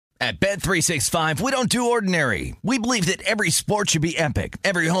At Bet365, we don't do ordinary. We believe that every sport should be epic.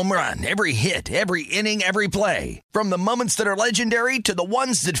 Every home run, every hit, every inning, every play. From the moments that are legendary to the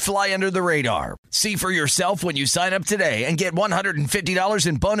ones that fly under the radar. See for yourself when you sign up today and get $150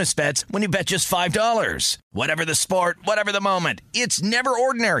 in bonus bets when you bet just $5. Whatever the sport, whatever the moment, it's never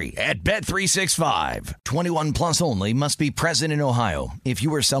ordinary at Bet365. 21 plus only. Must be present in Ohio. If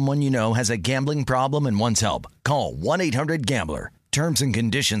you or someone you know has a gambling problem and wants help, call 1-800-GAMBLER. Terms and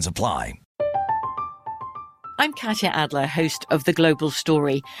conditions apply. I'm Katya Adler, host of The Global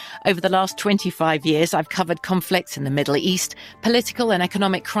Story. Over the last 25 years, I've covered conflicts in the Middle East, political and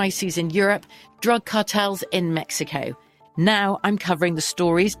economic crises in Europe, drug cartels in Mexico. Now I'm covering the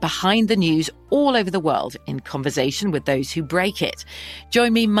stories behind the news all over the world in conversation with those who break it.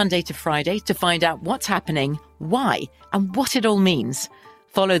 Join me Monday to Friday to find out what's happening, why, and what it all means.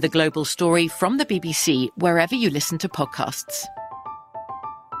 Follow The Global Story from the BBC wherever you listen to podcasts.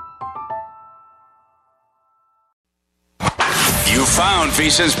 You found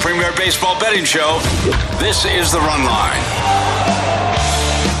VSiN's premier baseball betting show. This is The Run Line.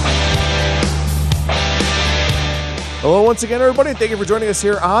 Hello once again, everybody. Thank you for joining us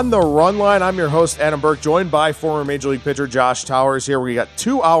here on The Run Line. I'm your host, Adam Burke, joined by former Major League pitcher Josh Towers here. We got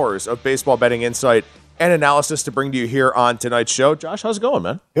 2 hours of baseball betting insight and analysis to bring to you here on tonight's show. Josh, how's it going,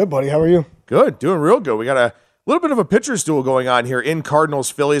 man? Good, buddy. How are you? Good. Doing real good. We got a little bit of a pitcher's duel going on here in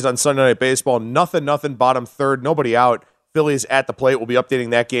Cardinals-Phillies on Sunday Night Baseball. Nothing, bottom third, nobody out. Phillies at the plate. We'll be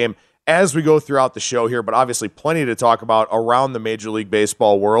updating that game as we go throughout the show here, but obviously plenty to talk about around the Major League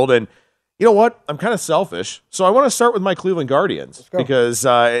Baseball world. And you know what? I'm kind of selfish, so I want to start with my Cleveland Guardians because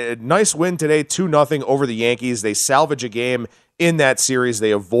nice win today, 2-0 over the Yankees. They salvage a game in that series.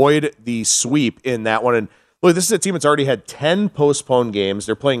 They avoid the sweep in that one. And look, this is a team that's already had 10 postponed games.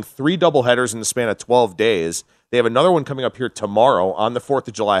 They're playing 3 doubleheaders in the span of 12 days. They have another one coming up here tomorrow on the 4th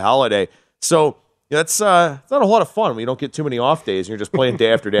of July holiday. So that's not a lot of fun when you don't get too many off days and you're just playing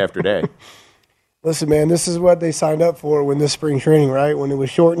day after day after day. Listen, man, this is what they signed up for when this spring training, right? When it was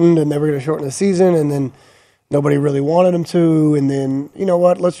shortened and they were going to shorten the season, and then nobody really wanted them to. And then, you know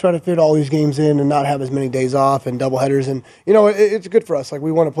what? Let's try to fit all these games in and not have as many days off and doubleheaders. And, you know, it's good for us. Like,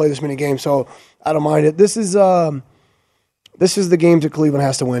 we want to play this many games, so I don't mind it. This is the games that Cleveland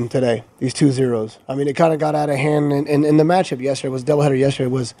has to win today, these 2-0s. I mean, it kind of got out of hand, and the matchup yesterday doubleheader yesterday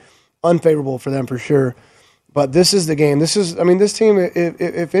was unfavorable for them for sure. But this is the game. This team,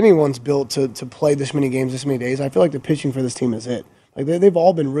 if anyone's built to play this many games, this many days, I feel like the pitching for this team is it. Like they've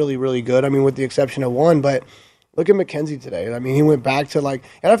all been really, really good. I mean, with the exception of one, but look at McKenzie today. I mean, he went back to and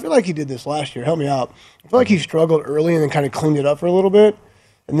I feel like he did this last year. Help me out. I feel like he struggled early and then kind of cleaned it up for a little bit.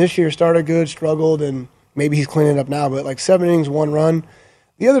 And this year started good, struggled, and maybe he's cleaning it up now. But 7 innings, 1 run.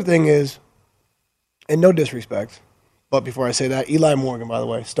 The other thing is, and no disrespect, but before I say that, Eli Morgan, by the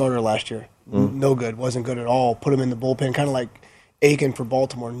way, starter last year. No good. Wasn't good at all. Put him in the bullpen, kind of like Aiken for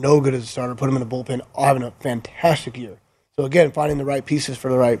Baltimore. No good as a starter. Put him in the bullpen. Having a fantastic year. So, again, finding the right pieces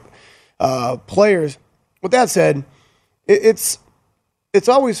for the right players. With that said, it's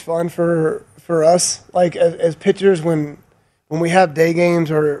always fun for us, like as pitchers, when we have day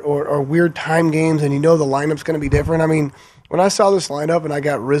games or weird time games and you know the lineup's going to be different. I mean, when I saw this lineup and I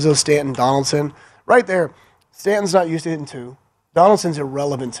got Rizzo, Stanton, Donaldson, right there, Stanton's not used to hitting 2. Donaldson's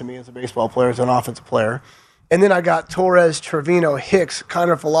irrelevant to me as a baseball player, as an offensive player. And then I got Torres, Trevino, Hicks,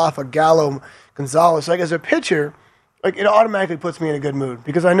 Connor Falafa, Gallo, Gonzalez. Like, as a pitcher, it automatically puts me in a good mood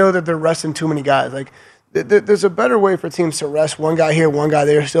because I know that they're resting too many guys. There's a better way for teams to rest one guy here, one guy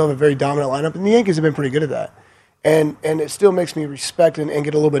there, still have a very dominant lineup. And the Yankees have been pretty good at that. And it still makes me respect and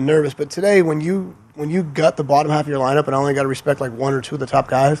get a little bit nervous. But today, when you gut the bottom half of your lineup and I only got to respect 1 or 2 of the top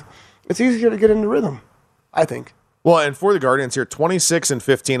guys, it's easier to get into rhythm, I think. Well, and for the Guardians here,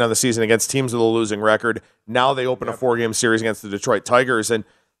 26-15 on the season against teams with a losing record. Now they open a 4-game series against the Detroit Tigers. And,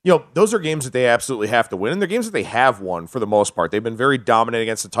 those are games that they absolutely have to win. And they're games that they have won for the most part. They've been very dominant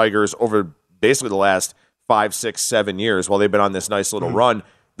against the Tigers over basically the last 5, 6, 7 years while they've been on this nice little run.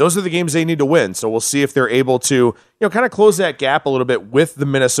 Those are the games they need to win. So we'll see if they're able to, kind of close that gap a little bit with the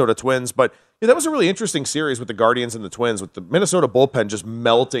Minnesota Twins. But that was a really interesting series with the Guardians and the Twins, with the Minnesota bullpen just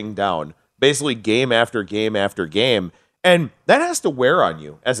melting down basically game after game after game. And that has to wear on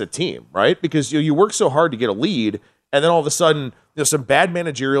you as a team, right? Because you work so hard to get a lead, and then all of a sudden, some bad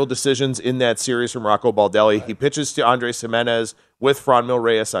managerial decisions in that series from Rocco Baldelli. He pitches to Andres Jimenez with Franmil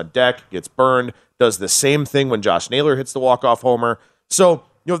Reyes on deck, gets burned, does the same thing when Josh Naylor hits the walk-off homer. So,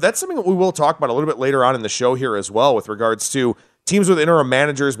 that's something that we will talk about a little bit later on in the show here as well with regards to teams with interim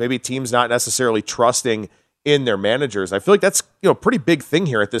managers, maybe teams not necessarily trusting in their managers. I feel like that's, a pretty big thing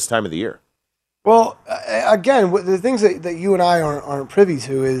here at this time of the year. Well, again, the things that you and I aren't privy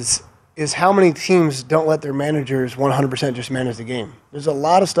to is how many teams don't let their managers 100% just manage the game. There's a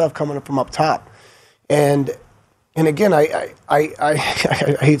lot of stuff coming up from up top. And again, I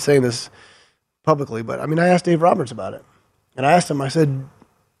hate saying this publicly, but I mean, I asked Dave Roberts about it. And I asked him, I said,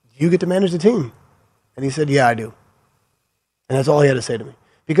 you get to manage the team? And he said, yeah, I do. And that's all he had to say to me.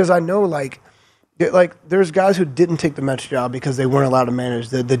 Because I know, like there's guys who didn't take the Mets job because they weren't allowed to manage.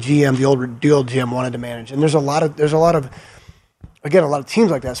 The GM, the old GM wanted to manage. And there's a lot of teams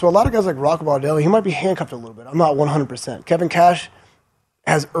like that. So a lot of guys like Rocco Baldelli, he might be handcuffed a little bit. I'm not 100%. Kevin Cash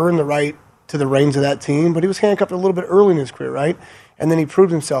has earned the right to the reins of that team, but he was handcuffed a little bit early in his career, right? And then he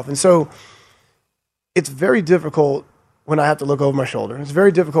proved himself. And so it's very difficult when I have to look over my shoulder. It's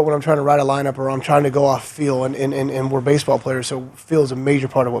very difficult when I'm trying to write a lineup or I'm trying to go off feel, and we're baseball players, so feel is a major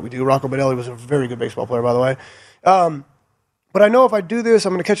part of what we do. Rocco Baldelli was a very good baseball player, by the way. But I know if I do this,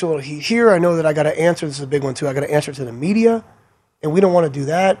 I'm going to catch a little heat here. I know that I got to answer. This is a big one, too. I got to answer to the media, and we don't want to do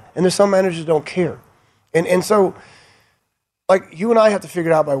that. And there's some managers that don't care. And so, like, you and I have to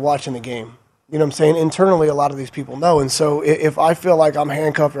figure it out by watching the game. You know what I'm saying? Internally, a lot of these people know. And so if I feel like I'm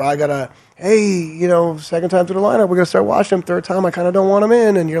handcuffed or I got to, hey, second time through the lineup, we're going to start watching him. Third time, I kind of don't want him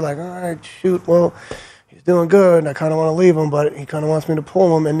in. And you're like, all right, shoot, well, he's doing good. And I kind of want to leave him, but he kind of wants me to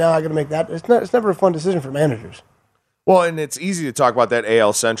pull him. And now I got to make that. It's never a fun decision for managers. Well, and it's easy to talk about that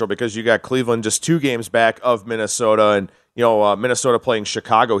AL Central because you got Cleveland just 2 games back of Minnesota. And, Minnesota playing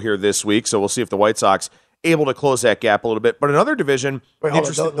Chicago here this week. So we'll see if the White Sox able to close that gap a little bit. But another division. Wait,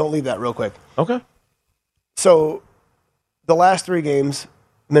 hold on, don't leave that real quick. Okay. So the last 3 games,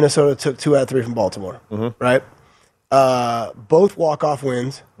 Minnesota took 2 out of 3 from Baltimore, right? Both walk-off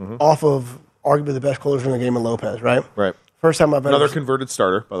wins off of arguably the best closer in the game in Lopez, right? Right. First time I've Another converted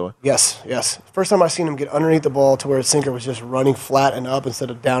starter, by the way. Yes. First time I've seen him get underneath the ball to where his sinker was just running flat and up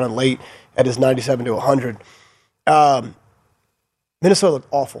instead of down and late at his 97 to 100. Minnesota looked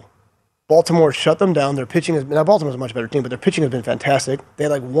awful. Baltimore shut them down. Their pitching has been, now Baltimore's a much better team, but their pitching has been fantastic. They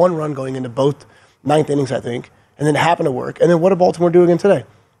had like 1 run going into both 9th innings, I think, and then it happened to work. And then what did Baltimore do again today?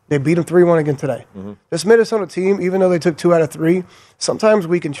 They beat them 3-1 again today. This Minnesota team, even though they took 2 out of 3, sometimes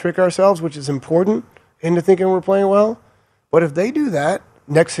we can trick ourselves, which is important, into thinking we're playing well. But if they do that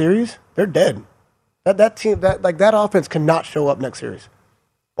next series, they're dead. That team, that offense cannot show up next series.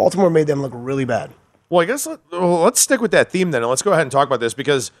 Baltimore made them look really bad. Well, I guess let's stick with that theme then, and let's go ahead and talk about this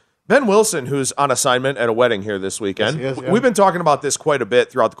because Ben Wilson, who's on assignment at a wedding here this weekend, yes, he is, yeah. We've been talking about this quite a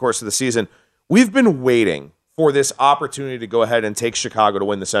bit throughout the course of the season. We've been waiting for this opportunity to go ahead and take Chicago to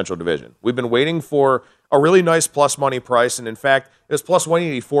win the Central Division. We've been waiting for a really nice plus money price, and in fact, it was plus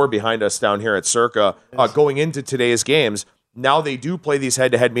 184 behind us down here at Circa going into today's games. Now they do play these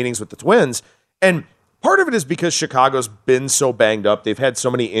head-to-head meetings with the Twins, and part of it is because Chicago's been so banged up. They've had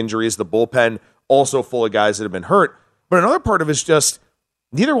so many injuries. The bullpen also full of guys that have been hurt. But another part of it is just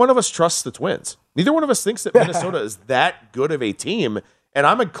neither one of us trusts the Twins. Neither one of us thinks that Minnesota is that good of a team. And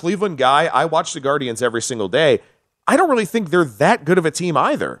I'm a Cleveland guy. I watch the Guardians every single day. I don't really think they're that good of a team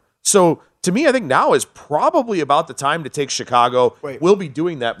either. So to me, I think now is probably about the time to take Chicago. We'll be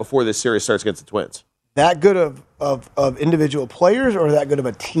doing that before this series starts against the Twins. That good of individual players or that good of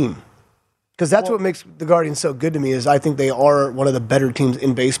a team? Because that's what makes the Guardians so good to me is I think they are one of the better teams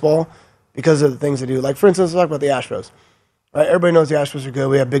in baseball because of the things they do. Like, for instance, let's talk about the Astros. Right? Everybody knows the Astros are good.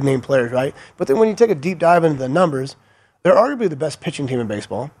 We have big-name players, right? But then when you take a deep dive into the numbers, they're arguably the best pitching team in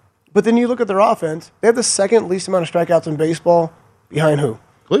baseball. But then you look at their offense, they have the second least amount of strikeouts in baseball behind who?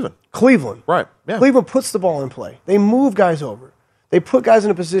 Cleveland. Right. Yeah. Cleveland puts the ball in play. They move guys over. They put guys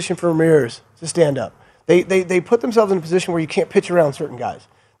in a position for Ramirez to stand up. They put themselves in a position where you can't pitch around certain guys.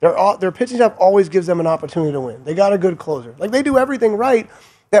 Their pitching staff always gives them an opportunity to win. They got a good closer. Like, they do everything right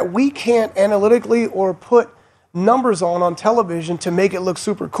that we can't analytically or put numbers on television to make it look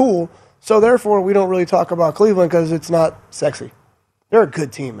super cool. So, therefore, we don't really talk about Cleveland because it's not sexy. They're a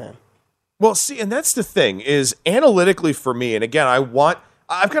good team, man. Well, see, and that's the thing is analytically for me, and again,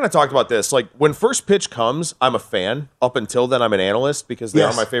 I've kind of talked about this. Like, when first pitch comes, I'm a fan. Up until then, I'm an analyst because they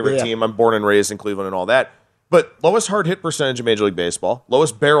are my favorite team. I'm born and raised in Cleveland and all that. But lowest hard hit percentage in Major League Baseball,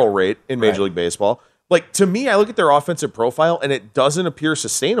 lowest barrel rate in Major League Baseball. Like, to me, I look at their offensive profile, and it doesn't appear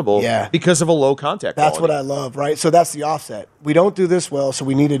sustainable because of a low contact That's quality. what I love, right? So that's the offset. We don't do this well, so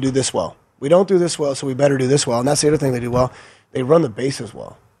we need to do this well. We don't do this well, so we better do this well. And that's the other thing they do well. They run the bases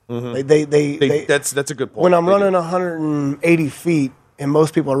well. Mm-hmm. That's a good point. When I'm running 180 feet and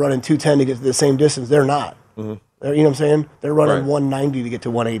most people are running 210 to get to the same distance, they're not. Mm-hmm. You know what I'm saying? They're running 190 to get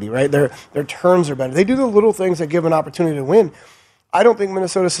to 180, right? Their turns are better. They do the little things that give an opportunity to win. I don't think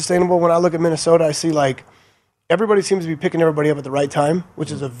Minnesota's sustainable. When I look at Minnesota, I see like everybody seems to be picking everybody up at the right time,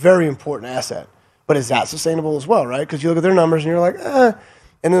 which is a very important asset. But is that sustainable as well, right? Because you look at their numbers and you're like,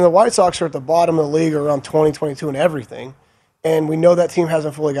 And then the White Sox are at the bottom of the league around 2022 and everything. And we know that team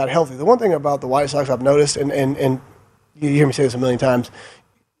hasn't fully got healthy. The one thing about the White Sox I've noticed, and you hear me say this a million times,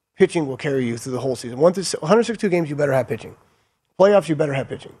 pitching will carry you through the whole season. 162 games, you better have pitching. Playoffs, you better have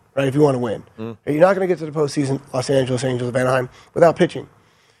pitching, right, if you want to win. You're not going to get to the postseason, Los Angeles Angels of Anaheim, without pitching.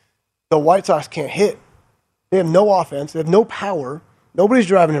 The White Sox can't hit. They have no offense. They have no power. Nobody's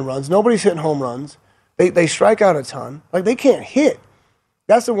driving in runs. Nobody's hitting home runs. They strike out a ton. Like, they can't hit.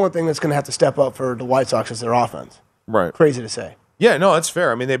 That's the one thing that's going to have to step up for the White Sox is their offense. Right. Crazy to say. Yeah, no, that's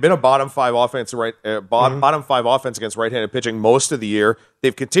fair. I mean, they've been a bottom five offense against right-handed pitching most of the year.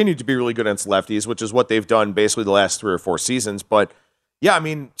 They've continued to be really good against lefties, which is what they've done basically the last 3 or 4 seasons. But yeah, I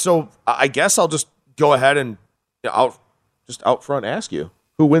mean, so I guess I'll just go ahead and out front ask you,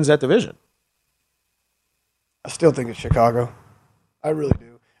 who wins that division? I still think it's Chicago. I really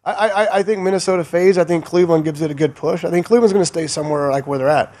do. I think Minnesota fades. I think Cleveland gives it a good push. I think Cleveland's going to stay somewhere like where they're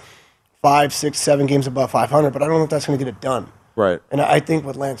at, 5, 6, 7 games above 500. But I don't know if that's going to get it done. Right. And I think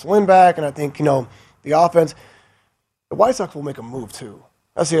with Lance Lynn back, and I think, the offense, the White Sox will make a move too.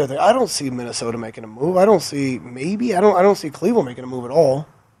 That's the other thing. I don't see Minnesota making a move. I don't see Cleveland making a move at all.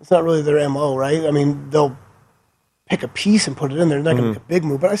 It's not really their MO, right? I mean, they'll pick a piece and put it in there. They're not going to make a big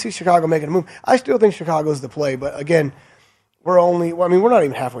move. But I see Chicago making a move. I still think Chicago's the play. But again, we're not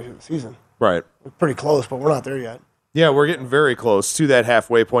even halfway through the season. Right. We're pretty close, but we're not there yet. Yeah, we're getting very close to that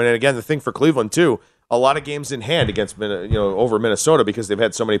halfway point. And again, the thing for Cleveland too, a lot of games in hand against over Minnesota because they've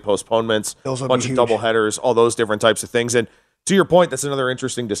had so many postponements, a bunch of doubleheaders, all those different types of things. And to your point, that's another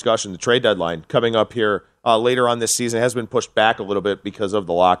interesting discussion. The trade deadline coming up here later on this season has been pushed back a little bit because of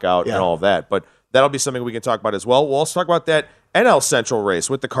the lockout and all of that. But that'll be something we can talk about as well. We'll also talk about that NL Central race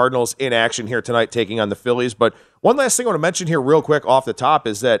with the Cardinals in action here tonight taking on the Phillies. But one last thing I want to mention here real quick off the top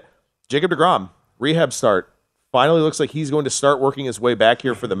is that Jacob deGrom, rehab start, finally looks like he's going to start working his way back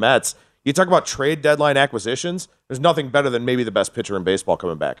here for the Mets. You talk about trade deadline acquisitions, there's nothing better than maybe the best pitcher in baseball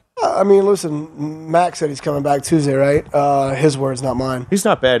coming back. I mean, listen, Max said he's coming back Tuesday, right? His words, not mine. He's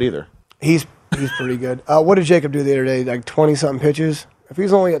not bad either. He's pretty good. What did Jacob do the other day? Like 20-something pitches? If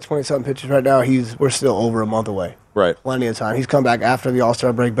he's only at 20-something pitches right now, we're still over a month away. Right. Plenty of time. He's come back after the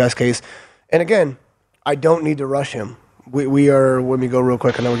All-Star break, best case. And again, I don't need to rush him. We are, let me go real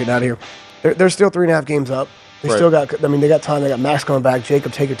quick, I know we're getting out of here. They're still 3.5 games up. They still got, they got time. They got Max coming back.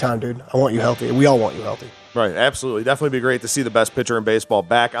 Jacob, take your time, dude. I want you healthy. We all want you healthy. Right, absolutely. Definitely be great to see the best pitcher in baseball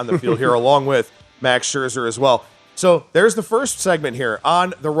back on the field here along with Max Scherzer as well. So there's the first segment here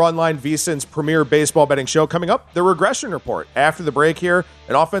on the Run Line VSiN's premier baseball betting show. Coming up, the regression report. After the break here,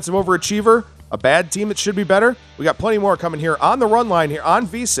 an offensive overachiever, a bad team that should be better. We got plenty more coming here on the Run Line here on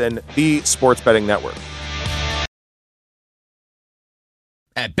VSiN, the sports betting network.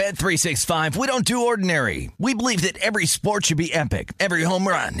 At Bet365, we don't do ordinary. We believe that every sport should be epic. Every home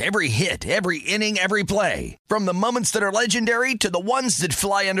run, every hit, every inning, every play. From the moments that are legendary to the ones that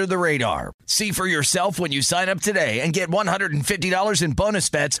fly under the radar. See for yourself when you sign up today and get $150 in bonus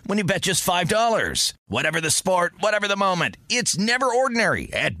bets when you bet just $5. Whatever the sport, whatever the moment, it's never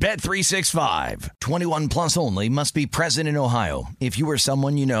ordinary at Bet365. 21 plus only. Must be present in Ohio. If you or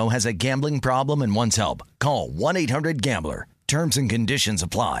someone you know has a gambling problem and wants help, call 1-800-GAMBLER. Terms and conditions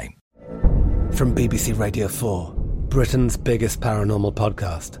apply. From BBC Radio 4, Britain's biggest paranormal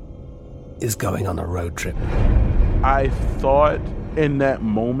podcast is going on a road trip. I thought in that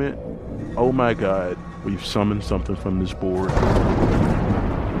moment, oh my God, we've summoned something from this board.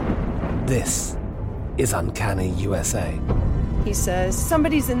 This is Uncanny USA. He says,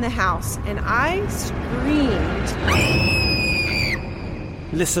 somebody's in the house, and I screamed.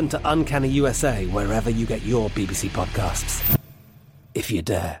 Listen to Uncanny USA wherever you get your BBC podcasts, if you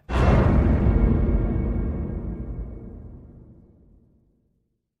dare.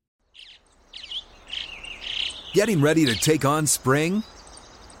 Getting ready to take on spring?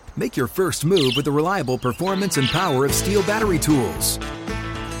 Make your first move with the reliable performance and power of Steel battery tools.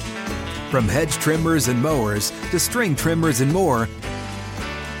 From hedge trimmers and mowers to string trimmers and more,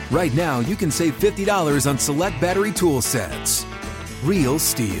 right now you can save $50 on select battery tool sets. Real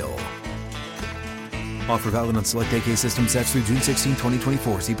Steel. Offer valid on select AK system sets through June 16,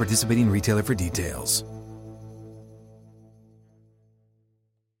 2024. See participating retailer for details.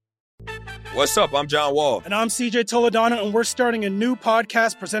 What's up? I'm John Wall. And I'm CJ Toledano, and we're starting a new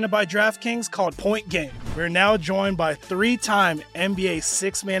podcast presented by DraftKings called Point Game. We're now joined by 3-time NBA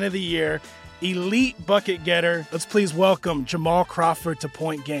Sixth Man of the Year, elite bucket getter. Let's please welcome Jamal Crawford to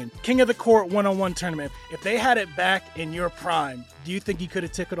Point Game. King of the Court one-on-one tournament. If they had it back in your prime, do you think you could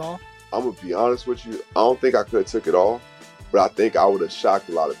have took it all? I'm going to be honest with you. I don't think I could have took it all, but I think I would have shocked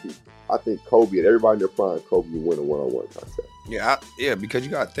a lot of people. I think Kobe and everybody in their prime, Kobe would win a one-on-one contest. Yeah, because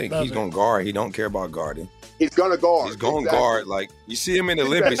you got to think. He's going to guard. He don't care about guarding. He's going to guard. He's going to guard. Like, you see him in the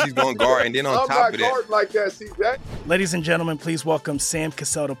Olympics, he's going to guard. And then on top of that. I'm not guarding like that, CJ. Ladies and gentlemen, please welcome Sam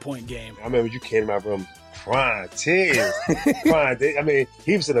Cassell to Point Game. I remember you came to my room crying, tears, crying. I mean,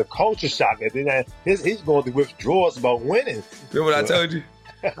 he was in a culture shock. And then he's going through withdrawals about winning. Remember what I told you?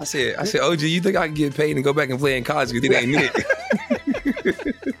 I said, OG, you think I can get paid and go back and play in college because it ain't it?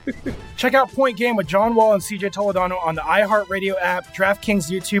 Check out Point Game with John Wall and CJ Toledano on the iHeartRadio app,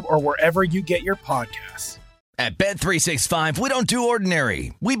 DraftKings YouTube, or wherever you get your podcasts. At Bet365, we don't do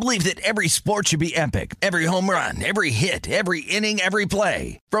ordinary. We believe that every sport should be epic. Every home run, every hit, every inning, every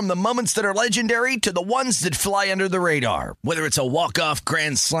play. From the moments that are legendary to the ones that fly under the radar. Whether it's a walk-off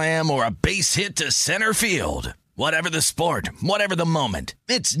grand slam or a base hit to center field. Whatever the sport, whatever the moment,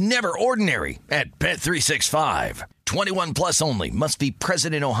 it's never ordinary at Bet365. 21 plus only. Must be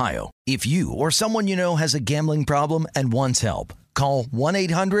present in Ohio. If you or someone you know has a gambling problem and wants help, call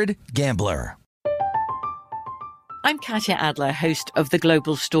 1-800-GAMBLER. I'm Katya Adler, host of The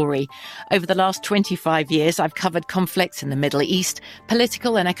Global Story. Over the last 25 years, I've covered conflicts in the Middle East,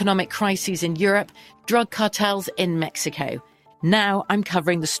 political and economic crises in Europe, drug cartels in Mexico. Now I'm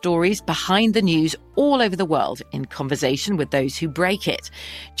covering the stories behind the news all over the world in conversation with those who break it.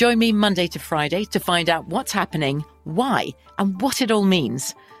 Join me Monday to Friday to find out what's happening, why, and what it all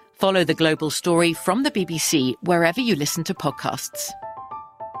means. Follow The Global Story from the BBC wherever you listen to podcasts.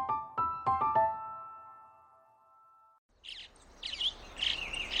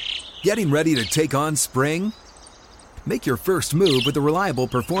 Getting ready to take on spring? Make your first move with the reliable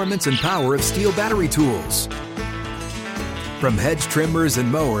performance and power of Steel battery tools. From hedge trimmers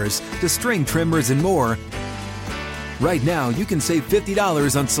and mowers to string trimmers and more, right now you can save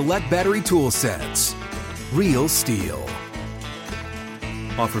 $50 on select battery tool sets. Real Steel.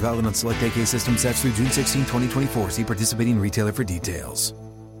 Offer valid on select AK system sets through June 16, 2024. See participating retailer for details.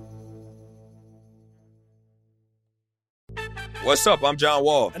 What's up? I'm John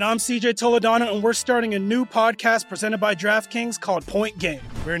Wall. And I'm CJ Toledano, and we're starting a new podcast presented by DraftKings called Point Game.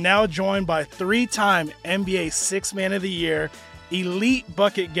 We're now joined by three-time NBA Sixth Man of the Year, elite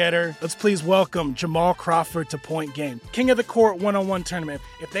bucket getter. Let's please welcome Jamal Crawford to Point Game. King of the Court one-on-one tournament.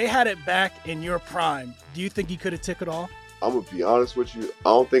 If they had it back in your prime, do you think you could have took it all? I'm going to be honest with you. I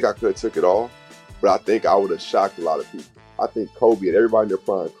don't think I could have took it all, but I think I would have shocked a lot of people. I think Kobe and everybody in their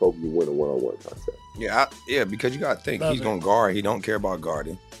prime, Kobe would win a one-on-one contest. Yeah, because you got to think. He's going to guard. He don't care about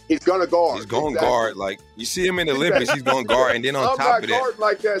guarding. He's going to guard. He's going to guard. Like, you see him in the Olympics, he's going to guard. And then on top of that. I'm not guarding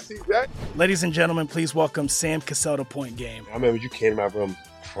like that, CJ. Ladies and gentlemen, please welcome Sam Cassell to Point Game. I remember you came to my room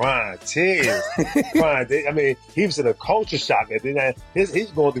crying, tears, crying. I mean, he was in a culture shock. And then he's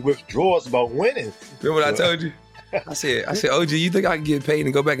going through withdrawals about winning. Remember what I told you? I said, OG, you think I can get paid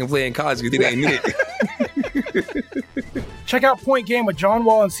and go back and play in college because it ain't it? Check out Point Game with John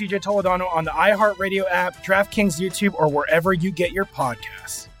Wall and CJ Toledano on the iHeartRadio app, DraftKings YouTube, or wherever you get your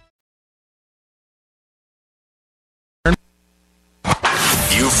podcasts.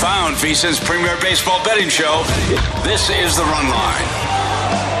 You found VSiN's premier baseball betting show. This is The Run Line.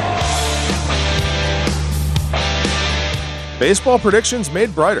 Baseball predictions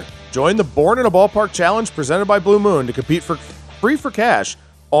made brighter. Join the Born in a Ballpark Challenge presented by Blue Moon to compete for free for cash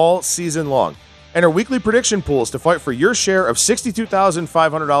all season long. Enter weekly prediction pools to fight for your share of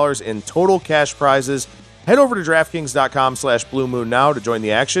 $62,500 in total cash prizes. Head over to DraftKings.com/Blue Moon now to join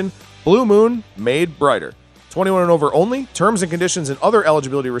the action. Blue Moon, made brighter. 21 and over only. Terms and conditions and other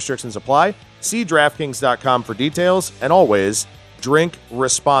eligibility restrictions apply. See DraftKings.com for details. And always, drink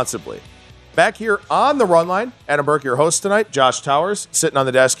responsibly. Back here on the Run Line, Adam Burke, your host tonight. Josh Towers sitting on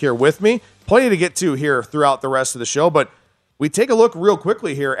the desk here with me. Plenty to get to here throughout the rest of the show, but we take a look real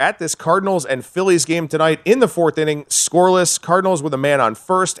quickly here at this Cardinals and Phillies game tonight in the fourth inning. Scoreless. Cardinals with a man on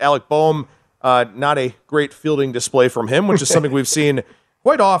first. Alec Boehm, not a great fielding display from him, which is something we've seen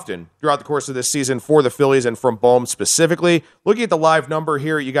quite often throughout the course of this season for the Phillies and from Boehm specifically. Looking at the live number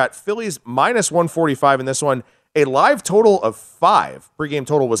here, you got Phillies minus 145 in this one. A live total of 5. Pre-game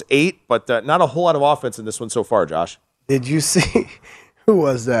total was 8, but not a whole lot of offense in this one so far, Josh. Did you see? Who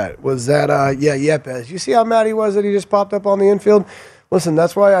was that? Was that, Yepes. You see how mad he was that he just popped up on the infield? Listen,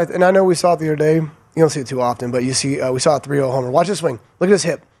 that's why, and I know we saw it the other day. You don't see it too often, but you see, we saw a 3-0 homer. Watch this swing. Look at his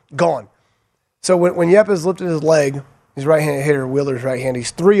hip. Gone. So when Yepes lifted his leg, he's right-handed hitter, Wheeler's right-handed,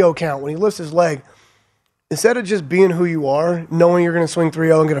 he's 3-0 count. When he lifts his leg, instead of just being who you are, knowing you're going to swing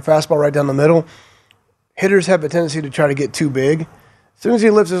 3-0 and get a fastball right down the middle, hitters have a tendency to try to get too big. soon as he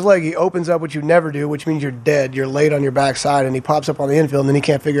lifts his leg, he opens up, which you never do, which means you're dead. You're laid on your backside, and he pops up on the infield, and then he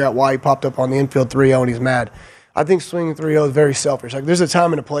can't figure out why he popped up on the infield 3-0, and he's mad. I think swinging 3-0 is very selfish. Like, there's a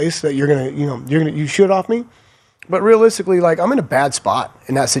time and a place that you shoot off me, but realistically, like, I'm in a bad spot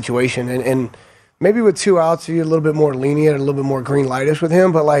in that situation, and maybe with 2 outs, you're a little bit more lenient, a little bit more green lightish with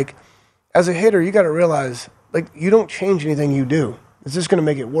him, but like, as a hitter, you got to realize, like, you don't change anything you do. It's just going to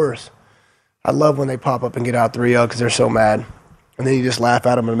make it worse. I love when they pop up and get out 3-0 because they're so mad. And then you just laugh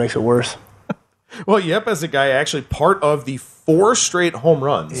at them and it makes it worse. Well, Yep, as a guy, actually part of the 4 straight home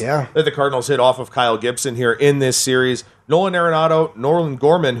runs that the Cardinals hit off of Kyle Gibson here in this series. Nolan Arenado, Nolan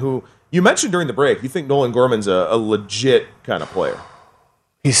Gorman, who you mentioned during the break, you think Nolan Gorman's a legit kind of player.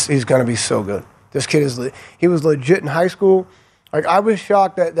 He's going to be so good. This kid he was legit in high school. Like, I was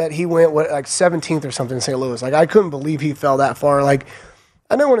shocked that he went, 17th or something in St. Louis. Like, I couldn't believe he fell that far. Like,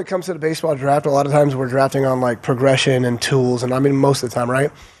 I know when it comes to the baseball draft, a lot of times we're drafting on, like, progression and tools, and I mean most of the time,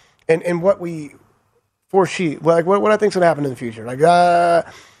 right? And what we foresee, what I think's going to happen in the future. Like,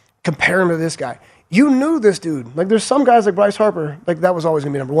 compare him to this guy. You knew this dude. Like, there's some guys like Bryce Harper, like, that was always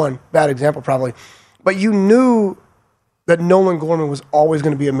going to be number one. Bad example, probably. But you knew that Nolan Gorman was always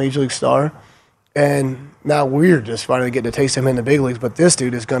going to be a major league star. And now we're just finally getting to taste him in the big leagues, but this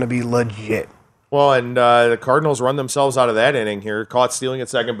dude is going to be legit. Well, and the Cardinals run themselves out of that inning here. Caught stealing at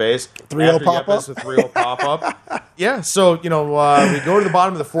second base. 3-0 pop-up? A 3-0 pop-up. Yeah, so, we go to the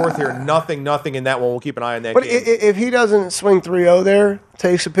bottom of the fourth here. Nothing in that one. We'll keep an eye on that but game. If he doesn't swing 3-0 there,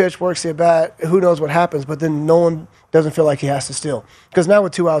 takes a pitch, works the at-bat, who knows what happens. But then Nolan doesn't feel like he has to steal. Because now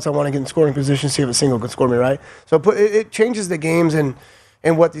with 2 outs, I want to get in scoring position, see if a single can score me, right? So it changes the games and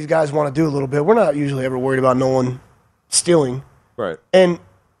what these guys want to do a little bit. We're not usually ever worried about Nolan stealing. Right. And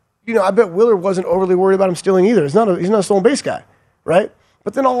I bet Wheeler wasn't overly worried about him stealing either. He's not a stolen base guy, right?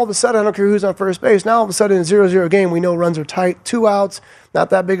 But then all of a sudden, I don't care who's on first base, now all of a sudden in a 0-0 game, we know runs are tight, 2 outs,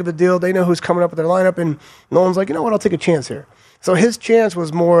 not that big of a deal. They know who's coming up with their lineup, and Nolan's like, you know what, I'll take a chance here. So his chance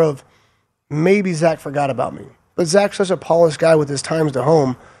was more of maybe Zach forgot about me. But Zach's such a polished guy with his times to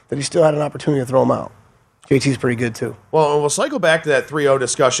home that he still had an opportunity to throw him out. JT's pretty good, too. Well, we'll cycle back to that 3-0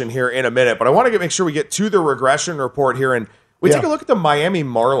 discussion here in a minute, but I want to make sure we get to the regression report here, and we take a look at the Miami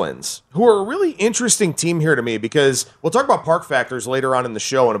Marlins, who are a really interesting team here to me because we'll talk about park factors later on in the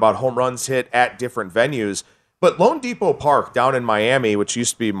show and about home runs hit at different venues. But Lone Depot Park down in Miami, which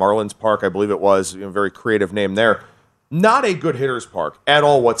used to be Marlins Park, I believe it was, a very creative name there, not a good hitter's park at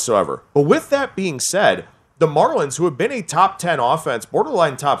all whatsoever. But with that being said, the Marlins, who have been a top 10 offense,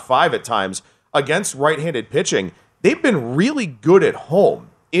 borderline top 5 at times, against right-handed pitching, they've been really good at home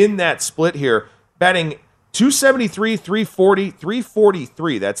in that split here, batting .273, .340,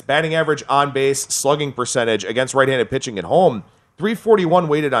 .343. That's batting average on base, slugging percentage against right-handed pitching at home. .341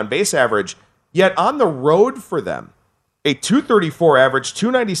 weighted on base average. Yet on the road for them, a .234 average,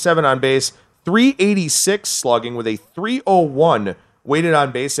 .297 on base, .386 slugging with a .301 weighted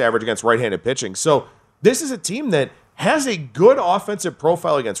on base average against right-handed pitching. So this is a team that has a good offensive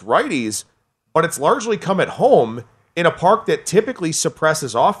profile against righties, but it's largely come at home in a park that typically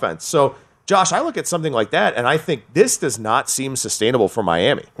suppresses offense. So Josh, I look at something like that, and I think this does not seem sustainable for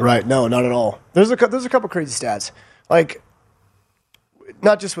Miami. Right, no, not at all. There's a couple crazy stats. Like,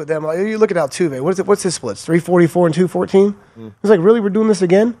 not just with them. Like, you look at Altuve. What's his splits? 344 and 214? It's like, really, we're doing this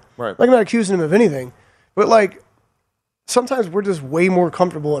again? Right. Like, I'm not accusing him of anything. But, like, sometimes we're just way more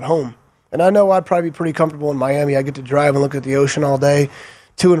comfortable at home. And I know I'd probably be pretty comfortable in Miami. I get to drive and look at the ocean all day.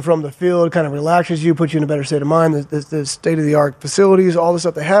 To and from the field kind of relaxes you, puts you in a better state of mind. The state-of-the-art facilities, all the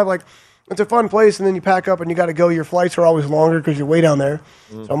stuff they have. Like, it's a fun place, and then you pack up and you got to go. Your flights are always longer because you're way down there.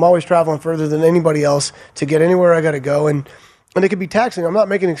 So I'm always traveling further than anybody else to get anywhere I got to go. And it could be taxing. I'm not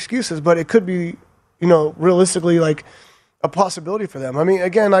making excuses, but it could be, realistically like a possibility for them. I mean,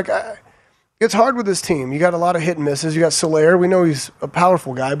 again, it's hard with this team. You got a lot of hit and misses. You got Soler. We know he's a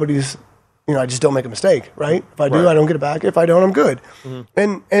powerful guy, but he's, I just don't make a mistake, right? If I do, I don't get it back. If I don't, I'm good.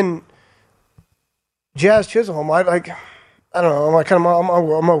 And Jazz Chisholm, I don't know.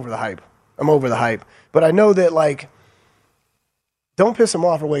 I'm over the hype. I'm over the hype. But I know that, like, don't piss him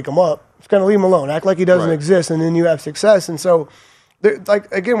off or wake him up. Just kind of leave him alone. Act like he doesn't exist, and then you have success. And so,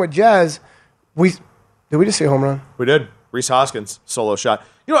 like, again, with Jazz, did we just see a home run? We did. Reese Hoskins, solo shot.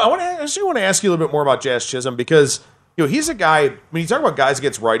 I actually want to ask you a little bit more about Jazz Chisholm because, he's a guy, when you talk about guys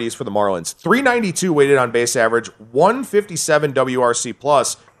against righties for the Marlins, 392 weighted on base average, 157 WRC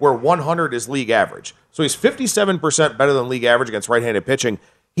plus, where 100 is league average. So he's 57% better than league average against right-handed pitching.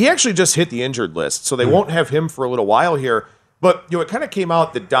 He actually just hit the injured list, so they won't have him for a little while here. But, it kind of came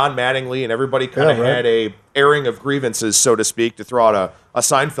out that Don Mattingly and everybody kind of had a airing of grievances, so to speak, to throw out a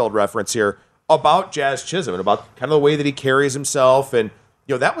Seinfeld reference here, about Jazz Chisholm and about kind of the way that he carries himself. And,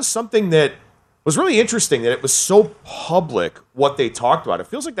 that was something that was really interesting, that it was so public what they talked about. It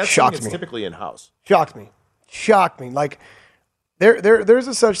feels like that's something that's typically in-house. Shocked me. Like, there's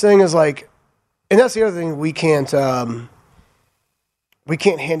a such thing as, like, and that's the other thing we can't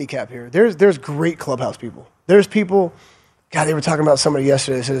handicap here. There's great clubhouse people. There's people, God, they were talking about somebody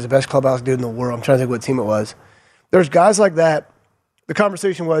yesterday that said it's the best clubhouse dude in the world. I'm trying to think what team it was. There's guys like that. The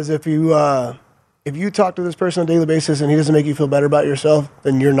conversation was if you talk to this person on a daily basis and he doesn't make you feel better about yourself,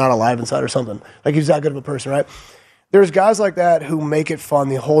 then you're not alive inside or something. Like, he's that good of a person, right? There's guys like that who make it fun,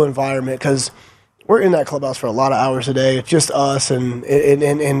 the whole environment, because we're in that clubhouse for a lot of hours a day. It's just us, and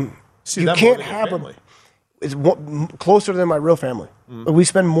you can't have them. It's closer than my real family. Mm-hmm. We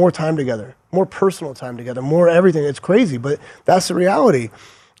spend more time together, more personal time together, more everything. It's crazy, but that's the reality.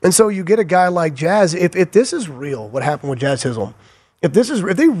 And so you get a guy like Jazz. If this is real, what happened with Jazz Chisholm, if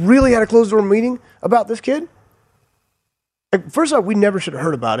they really had a closed door meeting about this kid, like, first off, we never should have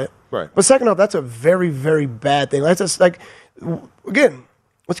heard about it. Right. But second off, that's a very, very bad thing. That's just like, again,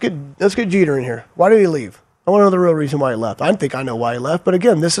 let's get Jeter in here. Why did he leave? I want to know the real reason why he left. I think I know why he left, but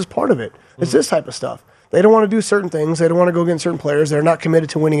again, this is part of it. It's this type of stuff. They don't want to do certain things. They don't want to go against certain players. They're not committed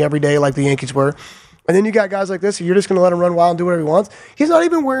to winning every day like the Yankees were. And then you got guys like this, you're just going to let him run wild and do whatever he wants. He's not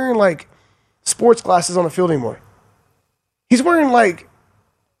even wearing, like, sports glasses on the field anymore. He's wearing, like,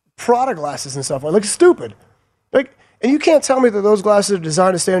 Prada glasses and stuff. Like, stupid. Like, and you can't tell me that those glasses are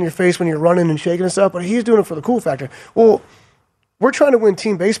designed to stay on your face when you're running and shaking and stuff, but he's doing it for the cool factor. Well, we're trying to win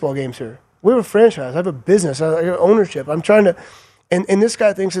team baseball games here. We have a franchise. I have a business. I have ownership. I'm trying to – and this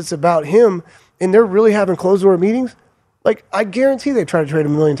guy thinks it's about him, and they're really having closed-door meetings. Like, I guarantee they try to trade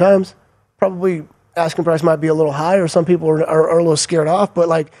him a million times. Probably asking price might be a little high, or some people are a little scared off. But,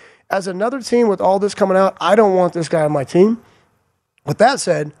 like, as another team with all this coming out, I don't want this guy on my team. With that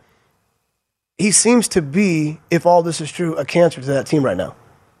said, he seems to be, if all this is true, a cancer to that team right now.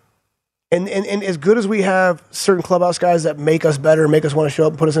 And as good as we have certain clubhouse guys that make us better, make us want to show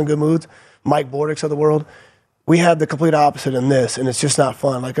up and put us in good moods, Mike Bordick's of the world, we have the complete opposite in this, and it's just not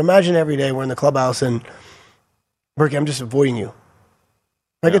fun. Like, imagine every day we're in the clubhouse and, Berkey, I'm just avoiding you.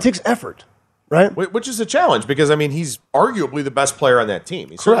 Like, It takes effort, right? Which is a challenge because, I mean, he's arguably the best player on that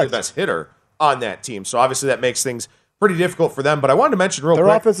team. He's certainly the best hitter on that team. So, obviously, that makes things pretty difficult for them. But I wanted to mention real quick.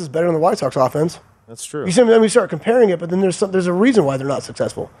 Their offense is better than the White Sox offense. That's true. You see, then we start comparing it, but then there's a reason why they're not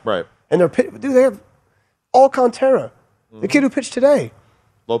successful. Right. And they have Alcantara, the kid who pitched today.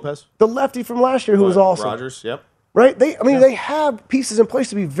 Lopez? The lefty from last year who was awesome. Rogers, yep. Right? They have pieces in place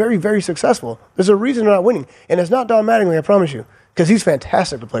to be very, very successful. There's a reason they're not winning. And it's not Don Mattingly, I promise you, because he's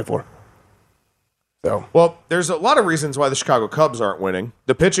fantastic to play for. So. Well, there's a lot of reasons why the Chicago Cubs aren't winning,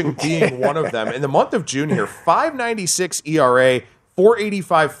 the pitching being one of them. In the month of June here, 5.96 ERA,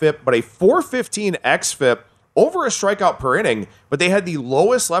 4.85 FIP, but a 4.15 xFIP, over a strikeout per inning, but they had the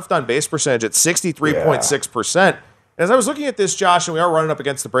lowest left-on-base percentage at 63.6%. And as I was looking at this, Josh, and we are running up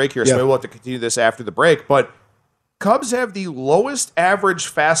against the break here, so maybe we'll have to continue this after the break, but Cubs have the lowest average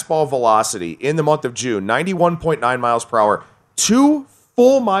fastball velocity in the month of June, 91.9 miles per hour, 2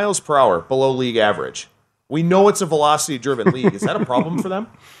 full miles per hour below league average. We know it's a velocity-driven league. Is that a problem for them?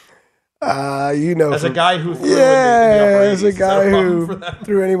 As a guy who threw as a guy who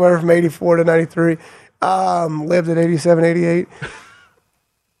threw anywhere from 84 to 93, lived at 87, 88.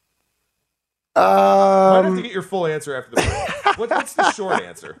 Might have to get your full answer after the break. What's the short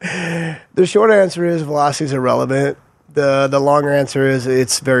answer? The short answer is velocity is irrelevant. The longer answer is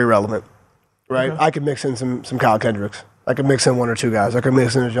it's very relevant, right? I could mix in some Kyle Kendricks. I could mix in one or two guys. I could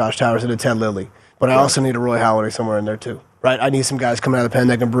mix in a Josh Towers and a Ted Lilly. But I also need a Roy Halladay somewhere in there too, right? I need some guys coming out of the pen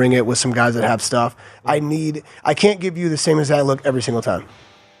that can bring it with some guys that have stuff. I can't give you the same exact look every single time.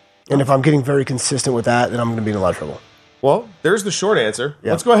 And if I'm getting very consistent with that, then I'm going to be in a lot of trouble. Well, there's the short answer.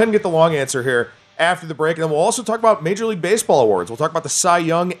 Yeah. Let's go ahead and get the long answer here after the break. And then we'll also talk about Major League Baseball awards. We'll talk about the Cy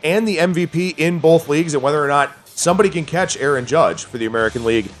Young and the MVP in both leagues and whether or not somebody can catch Aaron Judge for the American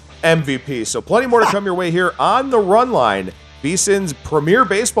League MVP. So plenty more to come your way here on The Run Line, VSiN's premier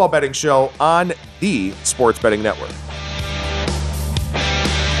baseball betting show on the Sports Betting Network.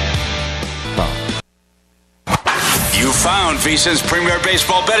 You found VSiN's premier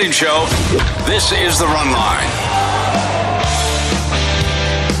baseball betting show. This is The Run Line.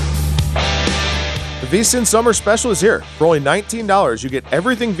 The VSiN Summer Special is here. For only $19, you get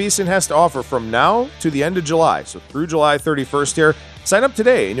everything VSiN has to offer from now to the end of July. So through July 31st here, sign up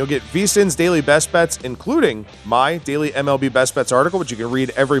today and you'll get VSiN's daily best bets, including my daily MLB best bets article, which you can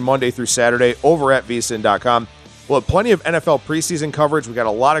read every Monday through Saturday over at VSiN.com. We'll have plenty of NFL preseason coverage. We got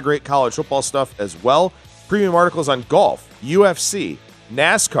a lot of great college football stuff as well. Premium articles on golf, UFC,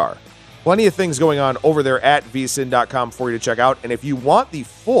 NASCAR, Plenty of things going on over there at vsin.com for you to check out. And if you want the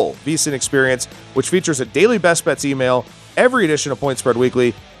full vsin experience, which features a daily best bets email, every edition of Point Spread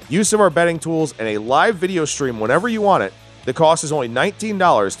Weekly, use of our betting tools, and a live video stream whenever you want it, the cost is only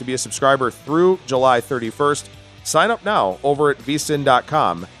 $19 to be a subscriber through July 31st. Sign up now over at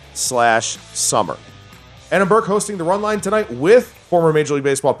vsin.com/summer. Adam Burke hosting the Run Line tonight with former Major League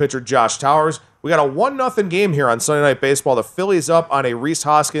Baseball pitcher Josh Towers. We got a 1-0 game here on Sunday Night Baseball. The Phillies up on a Rhys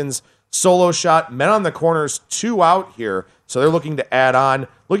Hoskins solo shot. Men on the corners, 2 out here, so they're looking to add on.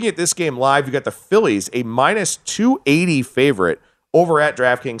 Looking at this game live, you got the Phillies, a -280 favorite over at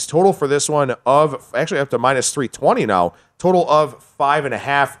DraftKings. Total for this one of, actually up to -320 now. Total of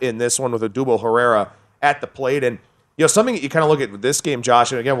 5.5 in this one with Odubel Herrera at the plate. And, something that you kind of look at with this game,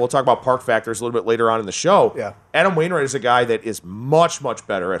 Josh, and again, we'll talk about park factors a little bit later on in the show. Yeah. Adam Wainwright is a guy that is much, much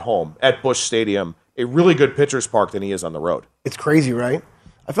better at home at Busch Stadium, a really good pitcher's park, than he is on the road. It's crazy, right?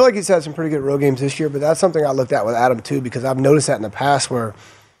 I feel like he's had some pretty good road games this year, but that's something I looked at with Adam too, because I've noticed that in the past where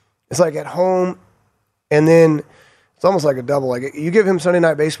it's like at home, and then it's almost like a double. Like you give him Sunday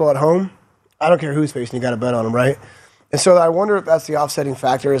Night Baseball at home, I don't care who's facing, you got to bet on him, right? And so I wonder if that's the offsetting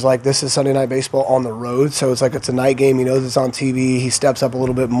factor, is like this is Sunday Night Baseball on the road, so it's like it's a night game, he knows it's on TV, he steps up a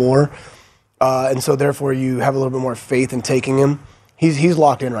little bit more, and so therefore you have a little bit more faith in taking him. He's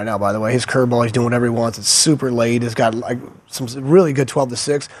locked in right now, by the way. His curveball, he's doing whatever he wants. It's super late. He's got like some really good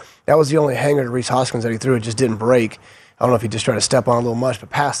 12-6. That was the only hanger to Rhys Hoskins that he threw. It just didn't break. I don't know if he just tried to step on a little much, but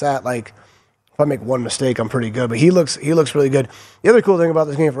past that, like if I make one mistake, I'm pretty good. But he looks really good. The other cool thing about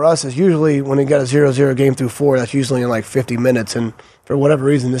this game for us is usually when he got a 0-0 game through 4, that's usually in like 50 minutes. And for whatever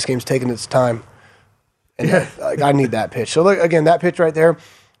reason, this game's taking its time. And I need that pitch. So look, again, that pitch right there,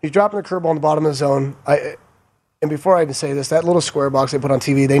 he's dropping the curveball on the bottom of the zone. And before I even say this, that little square box they put on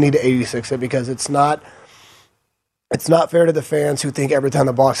TV, they need to 86 it, because it's not fair to the fans who think every time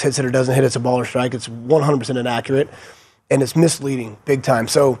the box hits it or doesn't hit, it's a ball or strike. It's 100% inaccurate, and it's misleading big time.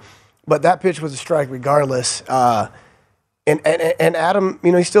 So, but that pitch was a strike regardless. And Adam,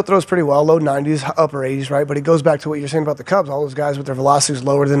 he still throws pretty well, low 90s, upper 80s, right? But it goes back to what you're saying about the Cubs. All those guys with their velocities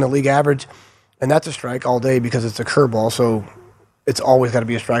lower than the league average, and that's a strike all day because it's a curveball. So it's always got to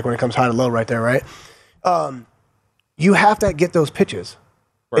be a strike when it comes high to low right there, right? You have to get those pitches,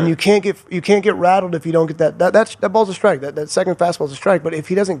 right. And you can't get rattled if you don't get that. That ball's a strike. That second fastball's a strike. But if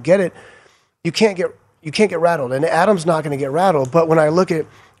he doesn't get it, you can't get rattled. And Adam's not going to get rattled. But when I look at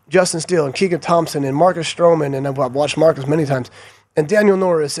Justin Steele and Keegan Thompson and Marcus Stroman, and I've watched Marcus many times, and Daniel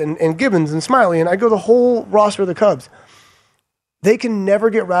Norris and Gibbons and Smiley, and I go the whole roster of the Cubs, they can never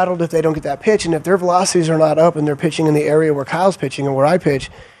get rattled if they don't get that pitch. And if their velocities are not up and they're pitching in the area where Kyle's pitching and where I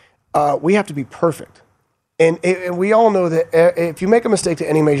pitch, we have to be perfect. And we all know that if you make a mistake to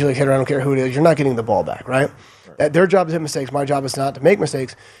any major league hitter, I don't care who it is, you're not getting the ball back, right? Their job is to hit mistakes. My job is not to make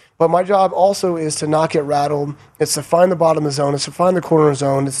mistakes. But my job also is to not get rattled. It's to find the bottom of the zone. It's to find the corner of the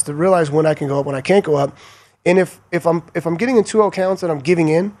zone. It's to realize when I can go up, when I can't go up. And if I'm getting in 2-0 counts and I'm giving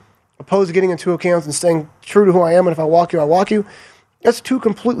in, opposed to getting in 2-0 counts and staying true to who I am, and if I walk you, that's 2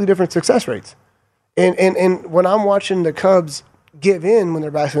 completely different success rates. And when I'm watching the Cubs give in when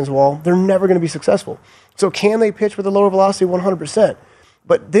they're back against the wall, they're never going to be successful. So can they pitch with a lower velocity? 100%.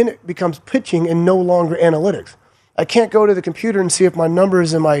 But then it becomes pitching and no longer analytics. I can't go to the computer and see if my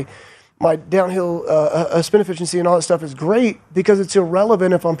numbers and my downhill spin efficiency and all that stuff is great, because it's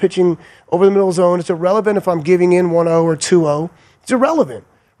irrelevant if I'm pitching over the middle zone. It's irrelevant if I'm giving in 1-0 or 2-0. It's irrelevant,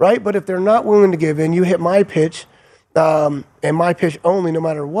 right? But if they're not willing to give in, you hit my pitch and my pitch only no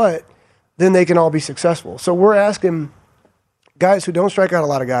matter what, then they can all be successful. So we're asking guys who don't strike out a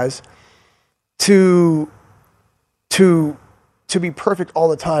lot of guys to be perfect all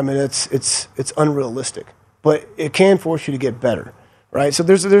the time, and it's unrealistic. But it can force you to get better, right? So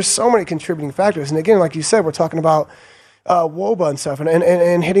there's so many contributing factors. And again, like you said, we're talking about WOBA and stuff,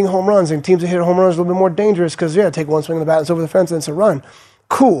 and hitting home runs, and teams that hit home runs are a little bit more dangerous because, take one swing of the bat, it's over the fence, and it's a run.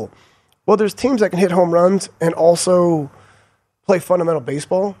 Cool. Well, there's teams that can hit home runs and also play fundamental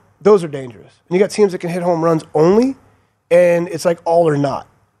baseball. Those are dangerous. And you got teams that can hit home runs only, and it's like all or not,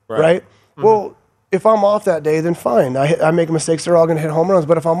 right? Mm-hmm. Well, if I'm off that day, then fine. I make mistakes. They're all going to hit home runs.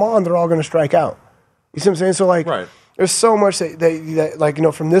 But if I'm on, they're all going to strike out. You see what I'm saying? So, there's so much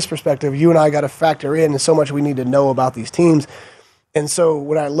that from this perspective, you and I got to factor in, and so much we need to know about these teams. And so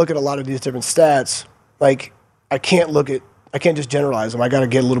when I look at a lot of these different stats, I can't just generalize them. I got to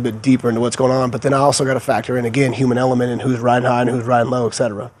get a little bit deeper into what's going on. But then I also got to factor in, again, human element and who's riding high and who's riding low, et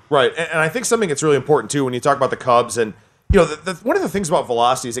cetera. Right. And I think something that's really important, too, when you talk about the Cubs, and one of the things about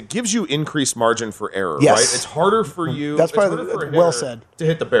velocity is it gives you increased margin for error, Yes. right? It's harder for you. That's it's probably harder for a well hitter said. to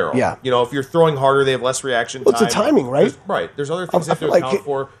hit the barrel. Yeah. If you're throwing harder, they have less reaction time. Well, it's the timing, right? There's other things they have to feel like account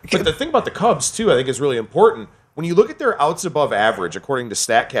for. But the thing about the Cubs, too, I think is really important. When you look at their outs above average, according to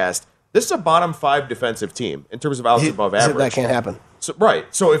StatCast, this is a bottom 5 defensive team in terms of outs above average. That can't happen.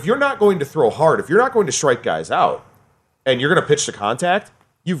 So if you're not going to throw hard, if you're not going to strike guys out, and you're going to pitch to contact,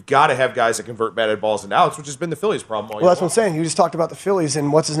 you've got to have guys that convert batted balls into outs, which has been the Phillies' problem all year Well, that's long. what I'm saying. You just talked about the Phillies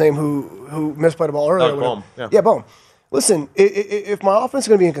and what's his name who misplayed a ball earlier. Bohm. Yeah, Bohm. Listen, if my offense is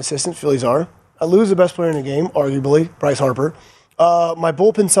going to be inconsistent, Phillies are. I lose the best player in the game, arguably, Bryce Harper. My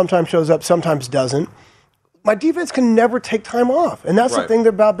bullpen sometimes shows up, sometimes doesn't. My defense can never take time off. And that's the thing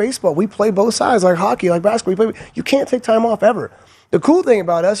about baseball. We play both sides, like hockey, like basketball. You can't take time off ever. The cool thing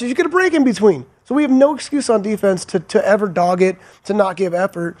about us is you get a break in between. So we have no excuse on defense to ever dog it, to not give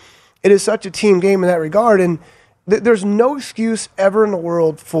effort. It is such a team game in that regard. And there's no excuse ever in the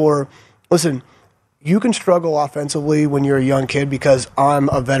world for, listen, you can struggle offensively when you're a young kid because I'm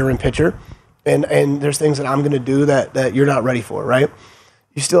a veteran pitcher. And there's things that I'm going to do that you're not ready for, right?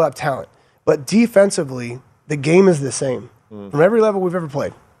 You still have talent. But defensively, the game is the same. From every level we've ever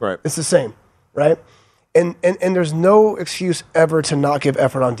played. Right. It's the same, right? And there's no excuse ever to not give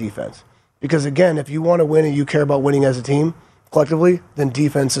effort on defense. Because, again, if you want to win and you care about winning as a team collectively, then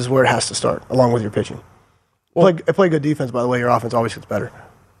defense is where it has to start, along with your pitching. Play good defense, by the way, your offense always gets better.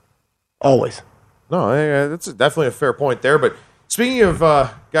 Always. No, that's definitely a fair point there. But speaking of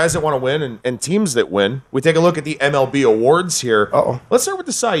guys that want to win and teams that win, we take a look at the MLB awards here. Let's start with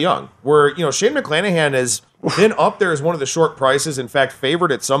the Cy Young, where Shane McClanahan has been up there as one of the short prices. In fact,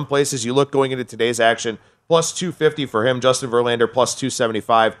 favored at some places. You look going into today's action, plus 250 for him. Justin Verlander, plus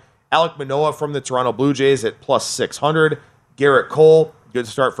 275. Alek Manoah from the Toronto Blue Jays at plus 600. Garrett Cole, good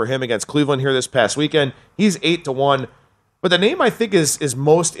start for him against Cleveland here this past weekend. He's 8-1. But the name I think is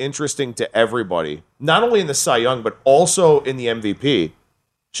most interesting to everybody, not only in the Cy Young, but also in the MVP,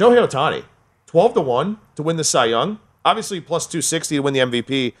 Shohei Ohtani, 12-1 to win the Cy Young. Obviously, plus 260 to win the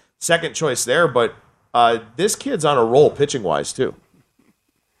MVP. Second choice there, but this kid's on a roll pitching-wise, too.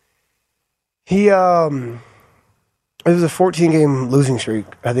 It was a 14-game losing streak.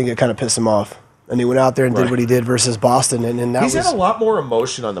 I think it kind of pissed him off. And he went out there and did what he did versus Boston. And that He's had a lot more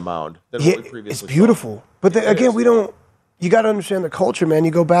emotion on the mound than what we previously It's beautiful. But again, you got to understand the culture, man.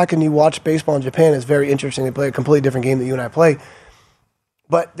 You go back and you watch baseball in Japan. It's very interesting. They play a completely different game that you and I play.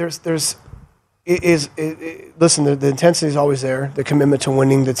 But listen, the intensity is always there. The commitment to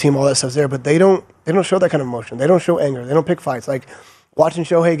winning, the team, all that stuff's there. But they don't show that kind of emotion. They don't show anger. They don't pick fights. Like watching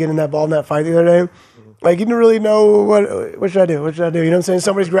Shohei get in that ball in that fight the other day. Like, you didn't really know what should I do? What should I do? You know what I'm saying?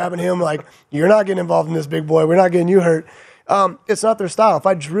 Somebody's grabbing him. Like, you're not getting involved in this, big boy. We're not getting you hurt. It's not their style. If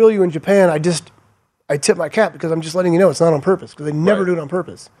I drill you in Japan, I tip my cap because I'm just letting you know it's not on purpose because they never do it on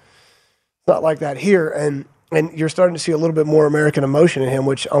purpose. It's not like that here. And you're starting to see a little bit more American emotion in him,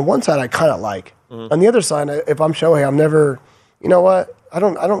 which on one side I kind of like. On the other side, if I'm Shohei, I'm never, you know what? I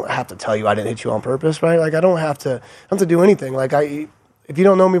don't have to tell you I didn't hit you on purpose, right? Like, I don't have to do anything. Like, if you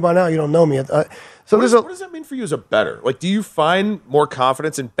don't know me by now, you don't know me. So what does that mean for you as a bettor? Like, do you find more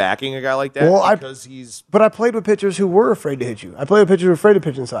confidence in backing a guy like that But I played with pitchers who were afraid to hit you. I played with pitchers who were afraid to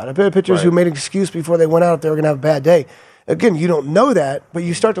pitch inside. I played with pitchers who made an excuse before they went out if they were going to have a bad day. Again, you don't know that, but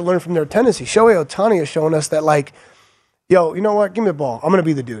you start to learn from their tendency. Shohei Ohtani has shown us that, like, yo, you know what? Give me the ball. I'm going to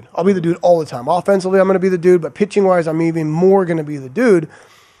be the dude. I'll be the dude all the time. Offensively, I'm going to be the dude, but pitching-wise, I'm even more going to be the dude.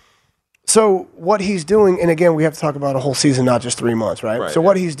 So what he's doing, and again, we have to talk about a whole season, not just 3 months, right? So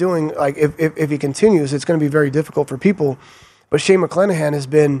what he's doing, like if he continues, it's going to be very difficult for people. But Shane McClanahan has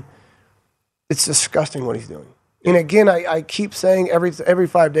been, it's disgusting what he's doing. And again, I keep saying every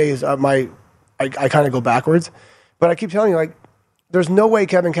 5 days, I kind of go backwards. But I keep telling you, like, there's no way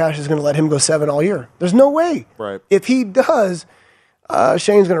Kevin Cash is going to let him go 7 all year. There's no way. Right. If he does,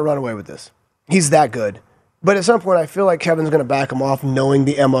 Shane's going to run away with this. He's that good. But at some point, I feel like Kevin's going to back him off, knowing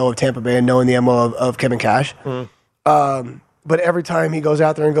the MO of Tampa Bay and knowing the MO of Kevin Cash. But every time he goes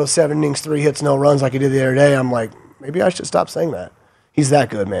out there and goes 7 innings, 3 hits, no runs like he did the other day, I'm like, maybe I should stop saying that. He's that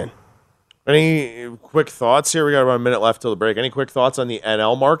good, man. Any quick thoughts here? We got about a minute left till the break. Any quick thoughts on the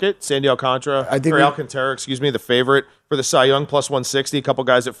NL market? Sandy Alcantara, Alcantara, the favorite for the Cy Young, plus 160. A couple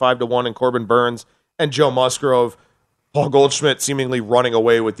guys at 5-1, and Corbin Burns and Joe Musgrove. Paul Goldschmidt seemingly running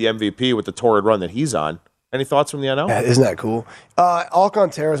away with the MVP with the torrid run that he's on. Any thoughts from the NL? Yeah, isn't that cool?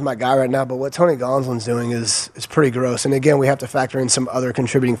 Alcantara is my guy right now, but what Tony Gonsolin's doing is pretty gross. And again, we have to factor in some other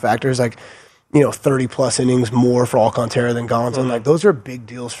contributing factors, like 30-plus innings more for Alcantara than Gonsolin. Like, those are big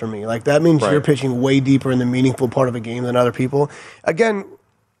deals for me. Like, that means you're pitching way deeper in the meaningful part of a game than other people. Again,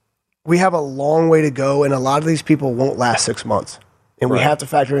 we have a long way to go, and a lot of these people won't last 6 months. And we have to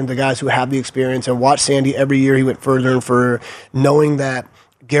factor in the guys who have the experience and watch Sandy every year. He went further and further, knowing that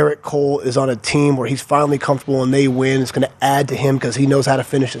Garrett Cole is on a team where he's finally comfortable and they win. It's going to add to him because he knows how to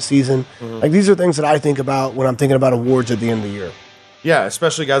finish the season. Like, these are things that I think about when I'm thinking about awards at the end of the year. Yeah,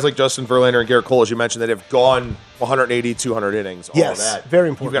 especially guys like Justin Verlander and Garrett Cole, as you mentioned, that have gone 180, 200 innings. All of that. Very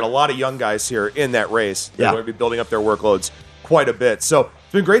important. You've got a lot of young guys here in that race. They're going to be building up their workloads quite a bit. So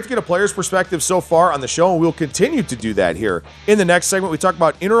it's been great to get a player's perspective so far on the show, and we'll continue to do that here. In the next segment, we talk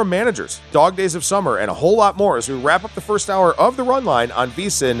about interim managers, dog days of summer, and a whole lot more as we wrap up the first hour of the Run Line on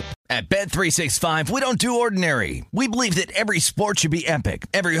VSiN. At Bet365, we don't do ordinary. We believe that every sport should be epic.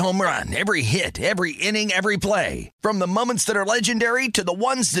 Every home run, every hit, every inning, every play. From the moments that are legendary to the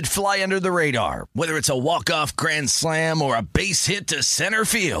ones that fly under the radar. Whether it's a walk-off grand slam or a base hit to center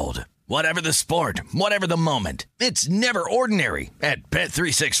field. Whatever the sport, whatever the moment, it's never ordinary at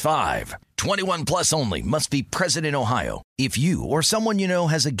Bet365. 21 plus only. Must be present in Ohio. If you or someone you know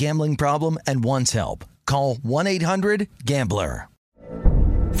has a gambling problem and wants help, call 1-800-GAMBLER.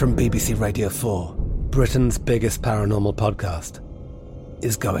 From BBC Radio 4, Britain's biggest paranormal podcast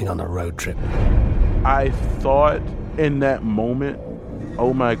is going on a road trip. I thought in that moment,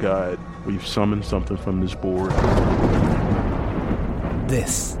 oh my God, we've summoned something from this board.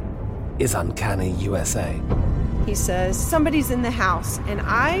 This is Uncanny USA. He says, somebody's in the house, and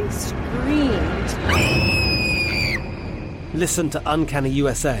I screamed. Listen to Uncanny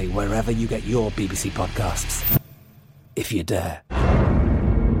USA wherever you get your BBC podcasts, if you dare.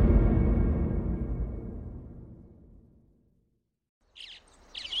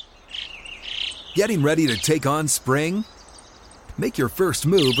 Getting ready to take on spring? Make your first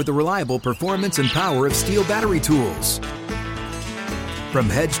move with the reliable performance and power of Steel battery tools. From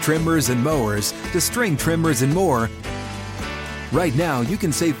hedge trimmers and mowers to string trimmers and more, right now you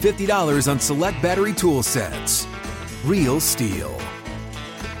can save $50 on select battery tool sets. Real Steel.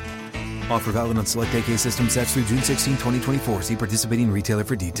 Offer valid on select AK system sets through June 16, 2024. See participating retailer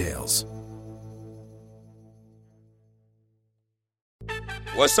for details.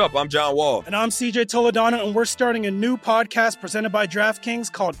 What's up? I'm John Wall. And I'm CJ Toledano, and we're starting a new podcast presented by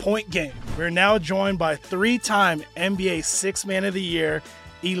DraftKings called Point Game. We're now joined by three-time NBA Sixth Man of the Year,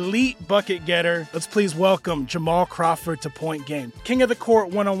 elite bucket getter. Let's please welcome Jamal Crawford to Point Game. King of the Court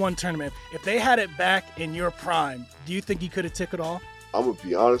one-on-one tournament. If they had it back in your prime, do you think you could have took it all? I'm going to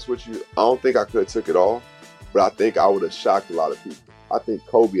be honest with you. I don't think I could have took it all, but I think I would have shocked a lot of people. I think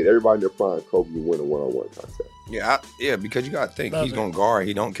Kobe and everybody in their prime, Kobe would win a one-on-one contest. Yeah, because you got to think, he's going to guard.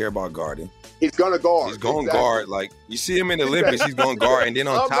 He don't care about guarding. He's going to guard. He's going to guard. Like, you see him in the Olympics, he's going to guard. And then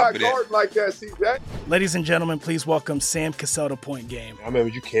on top of that. I'm not guarding like that, CJ. Ladies and gentlemen, please welcome Sam Cassell to Point Game. I remember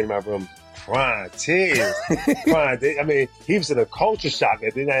you came to my room crying, tears. Crying. I mean, he was in a culture shock.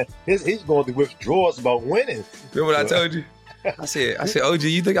 And then he's going through withdrawals about winning. Remember what I told you? I said, OG,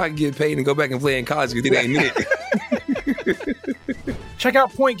 you think I can get paid and go back and play in college because it ain't it? Check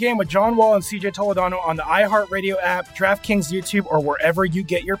out Point Game with John Wall and CJ Toledano on the iHeartRadio app, DraftKings YouTube, or wherever you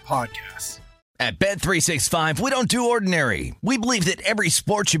get your podcasts. At Bet365, we don't do ordinary. We believe that every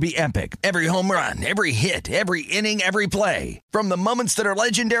sport should be epic. Every home run, every hit, every inning, every play. From the moments that are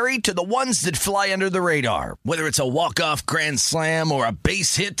legendary to the ones that fly under the radar. Whether it's a walk-off grand slam or a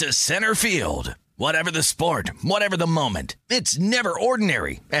base hit to center field. Whatever the sport, whatever the moment, it's never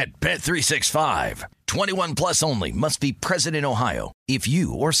ordinary at Bet365. 21 plus only. Must be present in Ohio. If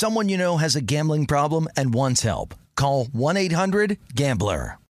you or someone you know has a gambling problem and wants help, call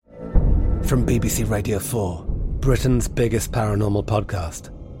 1-800-GAMBLER. From BBC Radio 4, Britain's biggest paranormal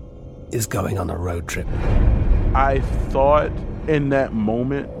podcast is going on a road trip. I thought in that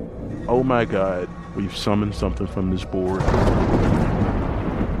moment, oh my God, we've summoned something from this board.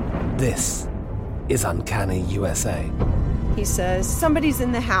 This is Uncanny USA. He says, somebody's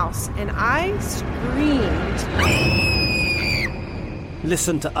in the house, and I screamed.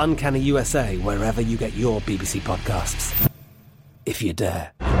 Listen to Uncanny USA wherever you get your BBC podcasts, if you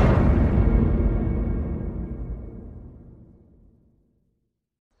dare.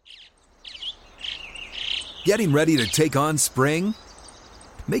 Getting ready to take on spring?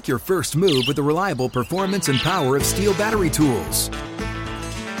 Make your first move with the reliable performance and power of Steel battery tools.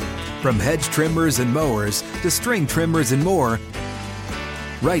 From hedge trimmers and mowers to string trimmers and more,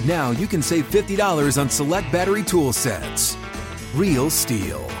 right now you can save $50 on select battery tool sets. Real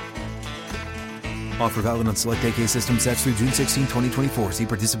Steel. Offer valid on select AK system sets through June 16, 2024. See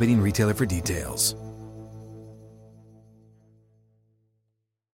participating retailer for details.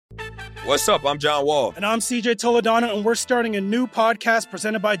 What's up? I'm John Wall. And I'm CJ Toledano, and we're starting a new podcast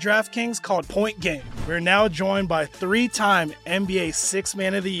presented by DraftKings called Point Game. We're now joined by three-time NBA Sixth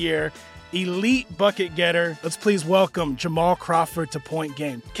Man of the Year, elite bucket getter. Let's please welcome Jamal Crawford to Point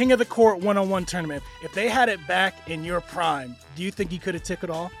Game. King of the Court one-on-one tournament. If they had it back in your prime, do you think you could have took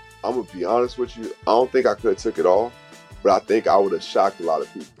it all? I'm going to be honest with you. I don't think I could have took it all, but I think I would have shocked a lot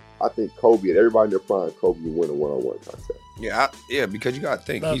of people. I think Kobe and everybody in their prime, Kobe would win a one-on-one contest. Yeah, because you got to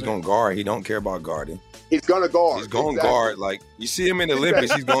think. He's going to guard. He don't care about guarding. He's going to guard. He's going to guard. Like, you see him in the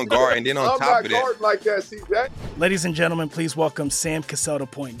Olympics, he's going to guard. And then on top of that. I'm not guarding like that, CJ. Ladies and gentlemen, please welcome Sam Cassell to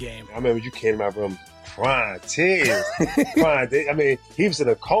Point Game. I remember you came to my room crying, tears. Crying. I mean, he was in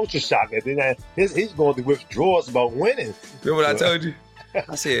a culture shock. And then he's going through withdrawals about winning. Remember what I told you?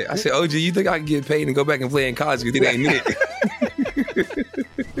 I said, OG, you think I can get paid and go back and play in college because it ain't it?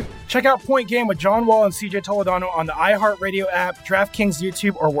 Check out Point Game with John Wall and CJ Toledano on the iHeartRadio app, DraftKings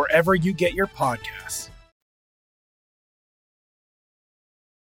YouTube, or wherever you get your podcasts.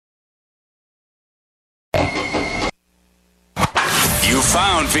 You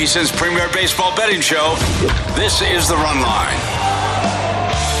found VSiN's premier baseball betting show. This is The Run Line.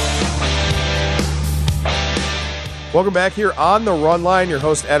 Welcome back here on The Run Line. Your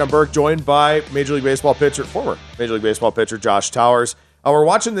host, Adam Burke, joined by former Major League Baseball pitcher Josh Towers. We're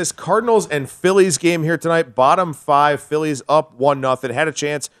watching this Cardinals and Phillies game here tonight. Bottom five, Phillies up 1-0. Had a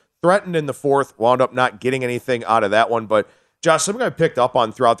chance, threatened in the fourth, wound up not getting anything out of that one. But, Josh, something I picked up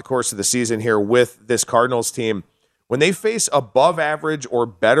on throughout the course of the season here with this Cardinals team, when they face above average or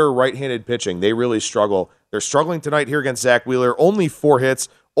better right-handed pitching, they really struggle. They're struggling tonight here against Zach Wheeler. Only 4 hits,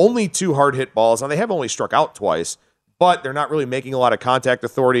 only 2 hard hit balls. Now, they have only struck out twice, but they're not really making a lot of contact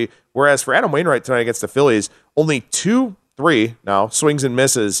authority. Whereas for Adam Wainwright tonight against the Phillies, only 3 now swings and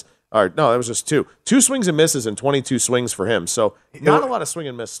misses. No, that was just 2. 2 swings and misses and 22 swings for him. So not a lot of swing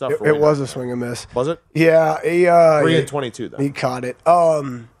and miss stuff for It was a swing and miss. Was it? Yeah. 3 and 22, though. He caught it.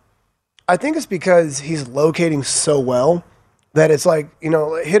 I think it's because he's locating so well that it's like,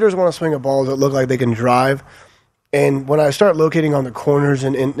 hitters want to swing at balls that look like they can drive. And when I start locating on the corners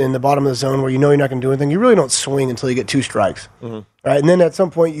and in the bottom of the zone where you're not going to do anything, you really don't swing until you get 2 strikes. Mm-hmm. Right? And then at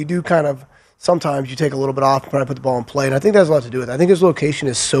some point you do sometimes you take a little bit off and try to put the ball in play. And I think that has a lot to do with it. I think his location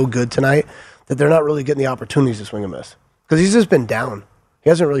is so good tonight that they're not really getting the opportunities to swing and miss. Because he's just been down.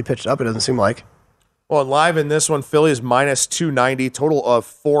 He hasn't really pitched up, it doesn't seem like. Well, and live in this one, Phillies minus 290, total of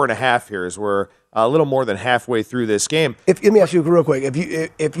 4.5 here as we're a little more than halfway through this game. Let me ask you real quick.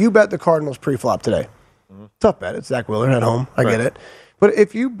 If you bet the Cardinals pre-flop today, tough bet. It's Zach Wheeler at home. I get it. But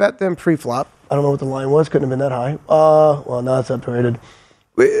if you bet them pre-flop, I don't know what the line was. Couldn't have been that high. Well, now it's separated.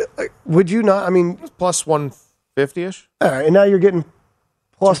 Would you not? I mean, plus 150-ish. All right, and now you're getting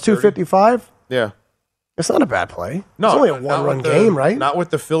plus 255. Yeah, it's not a bad play. No, it's only a one-run game, right? Not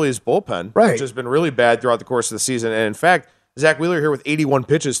with the Phillies bullpen, right? Which has been really bad throughout the course of the season. And in fact, Zach Wheeler here with 81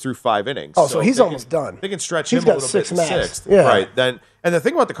 pitches through 5 innings. Oh, so he's almost done. They can stretch he's him got a little 6 bit. max. 6th, yeah. Right. Then, and the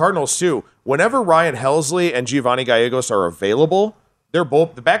thing about the Cardinals too, whenever Ryan Helsley and Giovanni Gallegos are available, the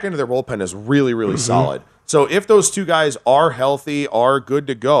back end of their bullpen is really, really solid. So if those 2 guys are healthy, are good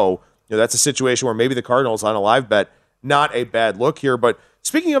to go, that's a situation where maybe the Cardinals on a live bet, not a bad look here. But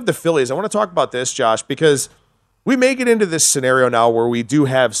speaking of the Phillies, I want to talk about this, Josh, because we may get into this scenario now where we do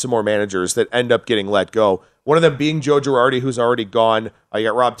have some more managers that end up getting let go. One of them being Joe Girardi, who's already gone. You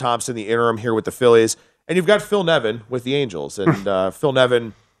got Rob Thompson, the interim here with the Phillies. And you've got Phil Nevin with the Angels. And Phil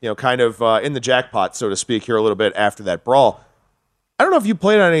Nevin, kind of in the jackpot, so to speak, here a little bit after that brawl. I don't know if you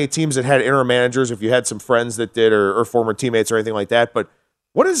played on any teams that had interim managers, if you had some friends that did or former teammates or anything like that, but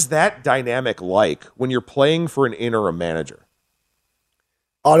what is that dynamic like when you're playing for an interim manager?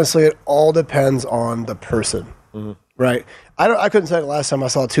 Honestly, it all depends on the person, right? I couldn't say the last time I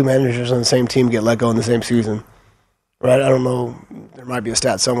saw 2 managers on the same team get let go in the same season, right? I don't know. There might be a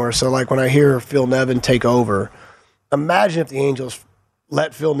stat somewhere. So, like, when I hear Phil Nevin take over, imagine if the Angels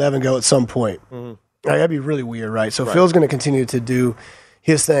let Phil Nevin go at some point. Right, that'd be really weird, right? So Phil's going to continue to do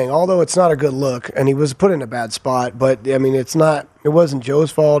his thing, although it's not a good look, and he was put in a bad spot. But I mean, it wasn't Joe's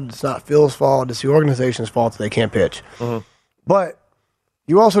fault. It's not Phil's fault. It's the organization's fault that they can't pitch. But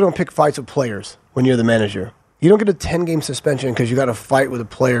you also don't pick fights with players when you're the manager. You don't get a 10-game suspension because you got to fight with a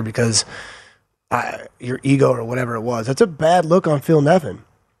player because your ego or whatever it was. That's a bad look on Phil Nevin.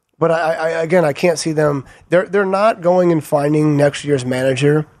 But I can't see them. They're not going and finding next year's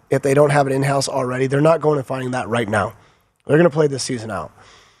manager if they don't have it in-house already. They're not going and finding that right now. They're going to play this season out.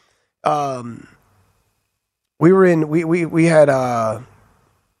 We had I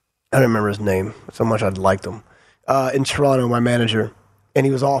don't remember his name so much. I liked him in Toronto. My manager, and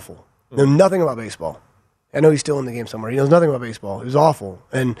he was awful. Knew nothing about baseball. I know he's still in the game somewhere. He knows nothing about baseball. He was awful,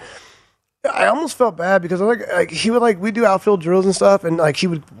 and I almost felt bad because he would we do outfield drills and stuff, and he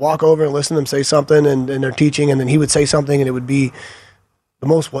would walk over and listen to them say something, and they're teaching, and then he would say something, and it would be the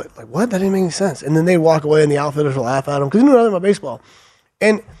most what that didn't make any sense, and then they'd walk away, and the outfielders would laugh at him because he knew nothing about baseball,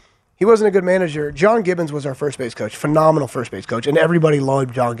 and he wasn't a good manager. John Gibbons was our first base coach, phenomenal first base coach, and everybody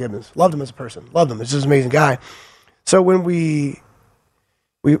loved John Gibbons, loved him as a person, loved him. He's just an amazing guy. So when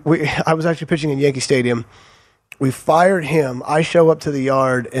I was actually pitching in Yankee Stadium. We fired him. I show up to the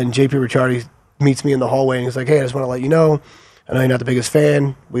yard, and JP Ricciardi meets me in the hallway, and he's like, hey, I just want to let you know, I know you're not the biggest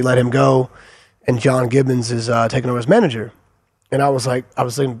fan. We let him go, and John Gibbons is taking over as manager. And I was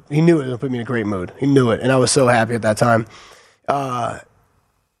thinking, he knew it would put me in a great mood. He knew it, and I was so happy at that time.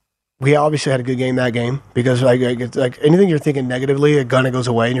 We obviously had a good game that game because anything you're thinking negatively, it kind of goes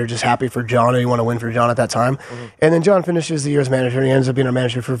away, and you're just happy for John, and you want to win for John at that time. Mm-hmm. And then John finishes the year as manager, and he ends up being our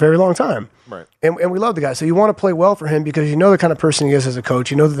manager for a very long time. Right. And we love the guy. So you want to play well for him because you know the kind of person he is as a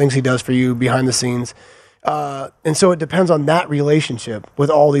coach. You know the things he does for you behind the scenes. And so it depends on that relationship with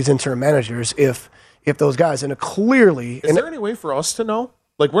all these interim managers if those guys. And clearly... Is there any way for us to know?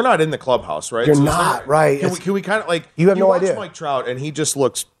 We're not in the clubhouse, right? You're not, right. Can we kind of you have no idea. Mike Trout, and he just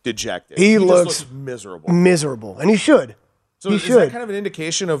looks dejected. He looks just looks miserable. Miserable. And he should. So is that kind of an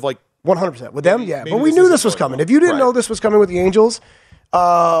indication of 100%. With them, yeah. But we knew this was coming. If you didn't know this was coming with the Angels,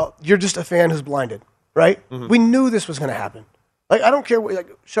 you're just a fan who's blinded, right? Mm-hmm. We knew this was going to happen. I don't care. Shohei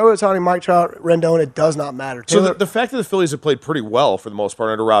Ohtani, Mike Trout, Rendon, it does not matter. Taylor, so the fact that the Phillies have played pretty well for the most part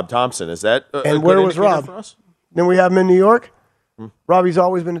under Rob Thompson, is that a and good where was indicator Rob? For us? Then we have him in New York. Robbie's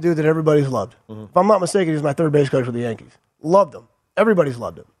always been a dude that everybody's loved. Mm-hmm. If I'm not mistaken, he's my third base coach with the Yankees. Loved him. Everybody's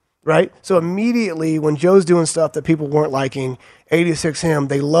loved him, right? So immediately when Joe's doing stuff that people weren't liking, 86 him,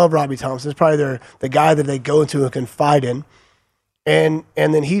 they love Robbie Thompson. It's probably the guy that they go into and confide in. And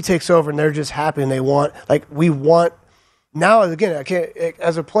then he takes over, and they're just happy, and they want, now, again, I can't,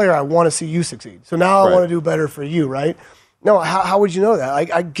 as a player, I want to see you succeed. So now I want to do better for you, right? No, how would you know that?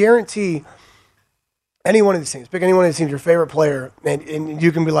 I guarantee any one of these teams, pick any one of these teams, your favorite player, and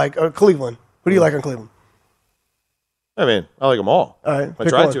you can be like, Cleveland. Who do you like on Cleveland? I mean, I like them all. All right. I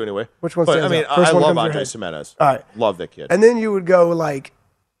tried to anyway. Which one stands out? I love Andres Jimenez. All right. Love that kid. And then you would go,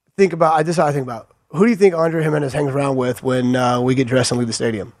 think about, this is how I think about, who do you think Andre Jimenez hangs around with when we get dressed and leave the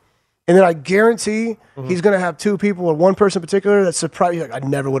stadium? And then I guarantee he's going to have two people or one person in particular that's surprised. You're I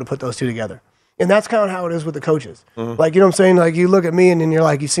never would have put those two together. And that's kind of how it is with the coaches. Mm-hmm. You know what I'm saying? You look at me and then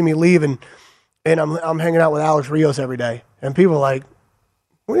you're you see me leave and I'm hanging out with Alex Rios every day. And people are like,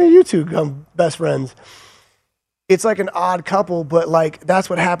 when are you two become best friends? It's an odd couple, but that's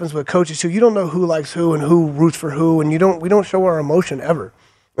what happens with coaches too. You don't know who likes who and who roots for who, and we don't show our emotion ever.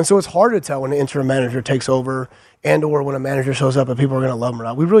 And so it's hard to tell when an interim manager takes over and or when a manager shows up and people are going to love him or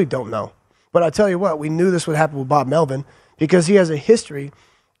not. We really don't know. But I tell you what, we knew this would happen with Bob Melvin because he has a history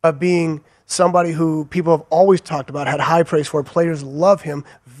of being somebody who people have always talked about, had high praise for. Players love him,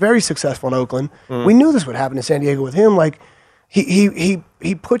 very successful in Oakland. Mm. We knew this would happen in San Diego with him.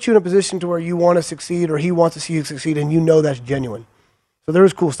 He puts you in a position to where you want to succeed or he wants to see you succeed, and you know that's genuine. So there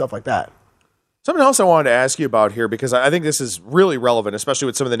is cool stuff like that. Something else I wanted to ask you about here, because I think this is really relevant, especially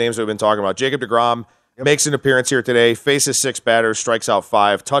with some of the names we've been talking about. Jacob deGrom makes an appearance here today, faces 6 batters, strikes out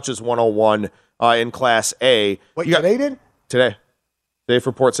 5, touches 101 in Class A. What, today did? Today. Today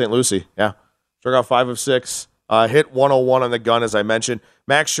for Port St. Lucie, yeah. Struck out 5 of 6, hit 101 on the gun, as I mentioned.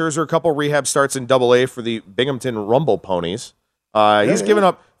 Max Scherzer, a couple rehab starts in Double-A for the Binghamton Rumble Ponies. He's given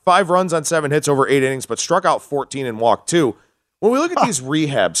up 5 runs on 7 hits over 8 innings, but struck out 14 and walked 2. When we look at these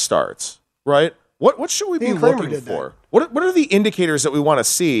rehab starts, right? What should we be looking for? What are the indicators that we want to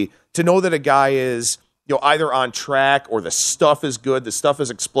see to know that a guy is either on track or the stuff is good, the stuff is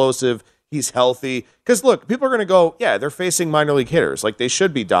explosive, he's healthy? Because look, people are going to go, yeah, they're facing minor league hitters, they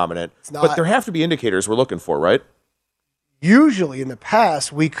should be dominant, but there have to be indicators we're looking for, right? Usually in the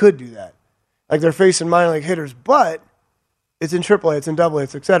past we could do that, they're facing minor league hitters, but it's in AAA, it's in AA,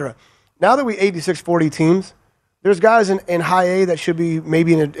 it's et cetera. Now that we 86-40 teams, there's guys in high A that should be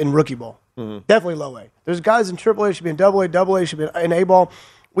maybe in rookie ball. Mm-hmm. Definitely low A. There's guys in AAA should be in AA should be in A ball.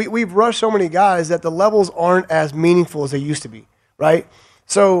 We've rushed so many guys that the levels aren't as meaningful as they used to be, right?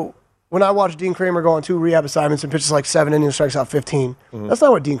 So when I watch Dean Kramer go on 2 rehab assignments and pitches 7 innings, strikes out 15, that's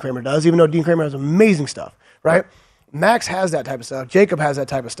not what Dean Kramer does, even though Dean Kramer has amazing stuff, right? Max has that type of stuff. Jacob has that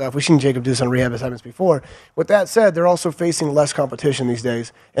type of stuff. We've seen Jacob do some rehab assignments before. With that said, they're also facing less competition these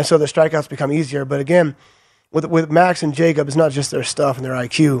days, and so the strikeouts become easier. But again, with Max and Jacob, it's not just their stuff and their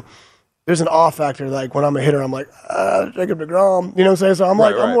IQ. There's an off factor. When I'm a hitter, I'm Jacob deGrom. You know what I'm saying? So I'm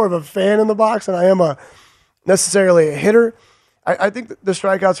I'm more of a fan in the box than I am necessarily a hitter. I think the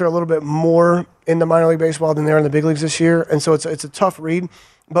strikeouts are a little bit more in the minor league baseball than they are in the big leagues this year, and so it's a tough read.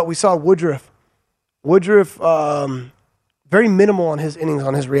 But we saw Woodruff, very minimal on his innings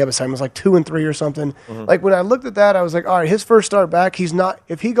on his rehab assignment. It was like 2 and 3 or something. Mm-hmm. Like when I looked at that, I was like, all right, his first start back, he's not.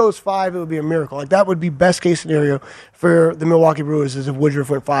 If he goes 5, it would be a miracle. Like that would be best case scenario for the Milwaukee Brewers is if Woodruff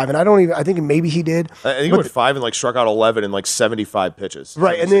went 5. And I think maybe he did. I think he went 5 and like struck out 11 in like 75 pitches.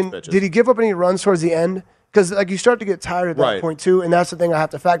 Right, and then did he give up any runs towards the end? Because like you start to get tired at that point too, and that's the thing I have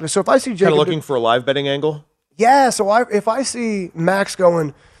to factor. So if I see Jacob kind of looking for a live betting angle. Yeah, so if I see Max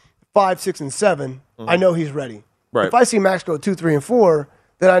going 5, 6, and 7, I know he's ready. Right. If I see Max go 2, 3, and 4,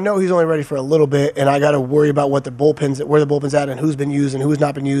 then I know he's only ready for a little bit, and I got to worry about where the bullpen's at, and who's been used and who's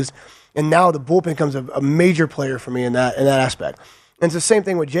not been used. And now the bullpen becomes a major player for me in that aspect. And it's the same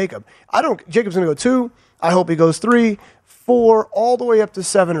thing with Jacob. Jacob's going to go 2. I hope he goes 3, 4, all the way up to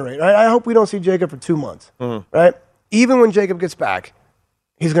 7 or 8. Right? I hope we don't see Jacob for 2 months. Mm-hmm. Right? Even when Jacob gets back,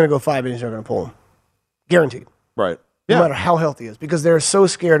 he's going to go 5 innings. They're going to pull him, guaranteed. Right. No matter how healthy he is, because they're so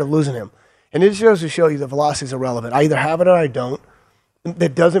scared of losing him. And it goes to show you the velocity is irrelevant. I either have it or I don't.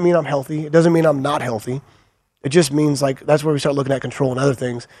 That doesn't mean I'm healthy. It doesn't mean I'm not healthy. It just means like that's where we start looking at control and other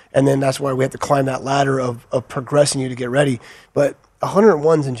things. And then that's why we have to climb that ladder of progressing you to get ready. But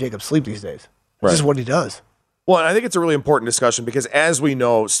 101's in Jacob's sleep these days. This is what he does. Well, and I think it's a really important discussion because as we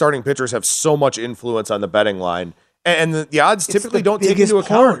know, starting pitchers have so much influence on the betting line. And the odds typically don't take into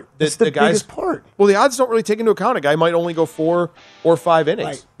account that the biggest part. Well, the odds don't really take into account a guy might only go 4 or 5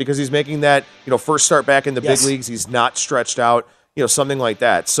 innings because he's making that first start back in the big leagues. He's not stretched out, something like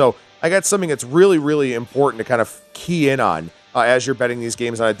that. So I got something that's really, really important to kind of key in on as you're betting these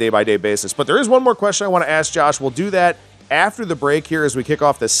games on a day-by-day basis. But there is one more question I want to ask Josh. We'll do that after the break here as we kick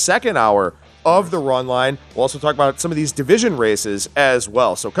off the second hour of the Run Line. We'll also talk about some of these division races as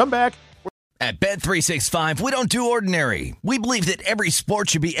well. So come back. At Bet365, we don't do ordinary. We believe that every sport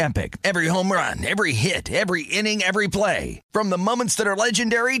should be epic. Every home run, every hit, every inning, every play. From the moments that are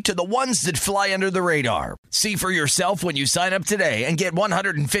legendary to the ones that fly under the radar. See for yourself when you sign up today and get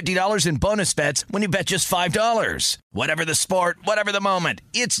 $150 in bonus bets when you bet just $5. Whatever the sport, whatever the moment,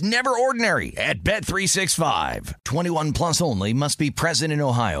 it's never ordinary at Bet365. 21 plus only. Must be present in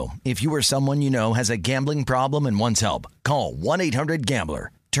Ohio. If you or someone you know has a gambling problem and wants help, call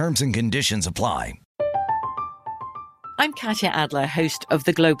 1-800-GAMBLER. Terms and conditions apply. I'm Katya Adler, host of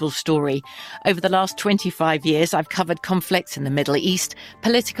The Global Story. Over the last 25 years, I've covered conflicts in the Middle East,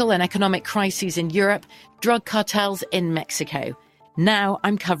 political and economic crises in Europe, drug cartels in Mexico. Now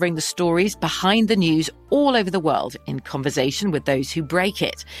I'm covering the stories behind the news all over the world in conversation with those who break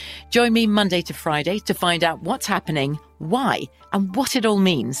it. Join me Monday to Friday to find out what's happening, why, and what it all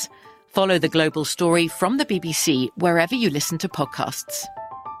means. Follow The Global Story from the BBC wherever you listen to podcasts.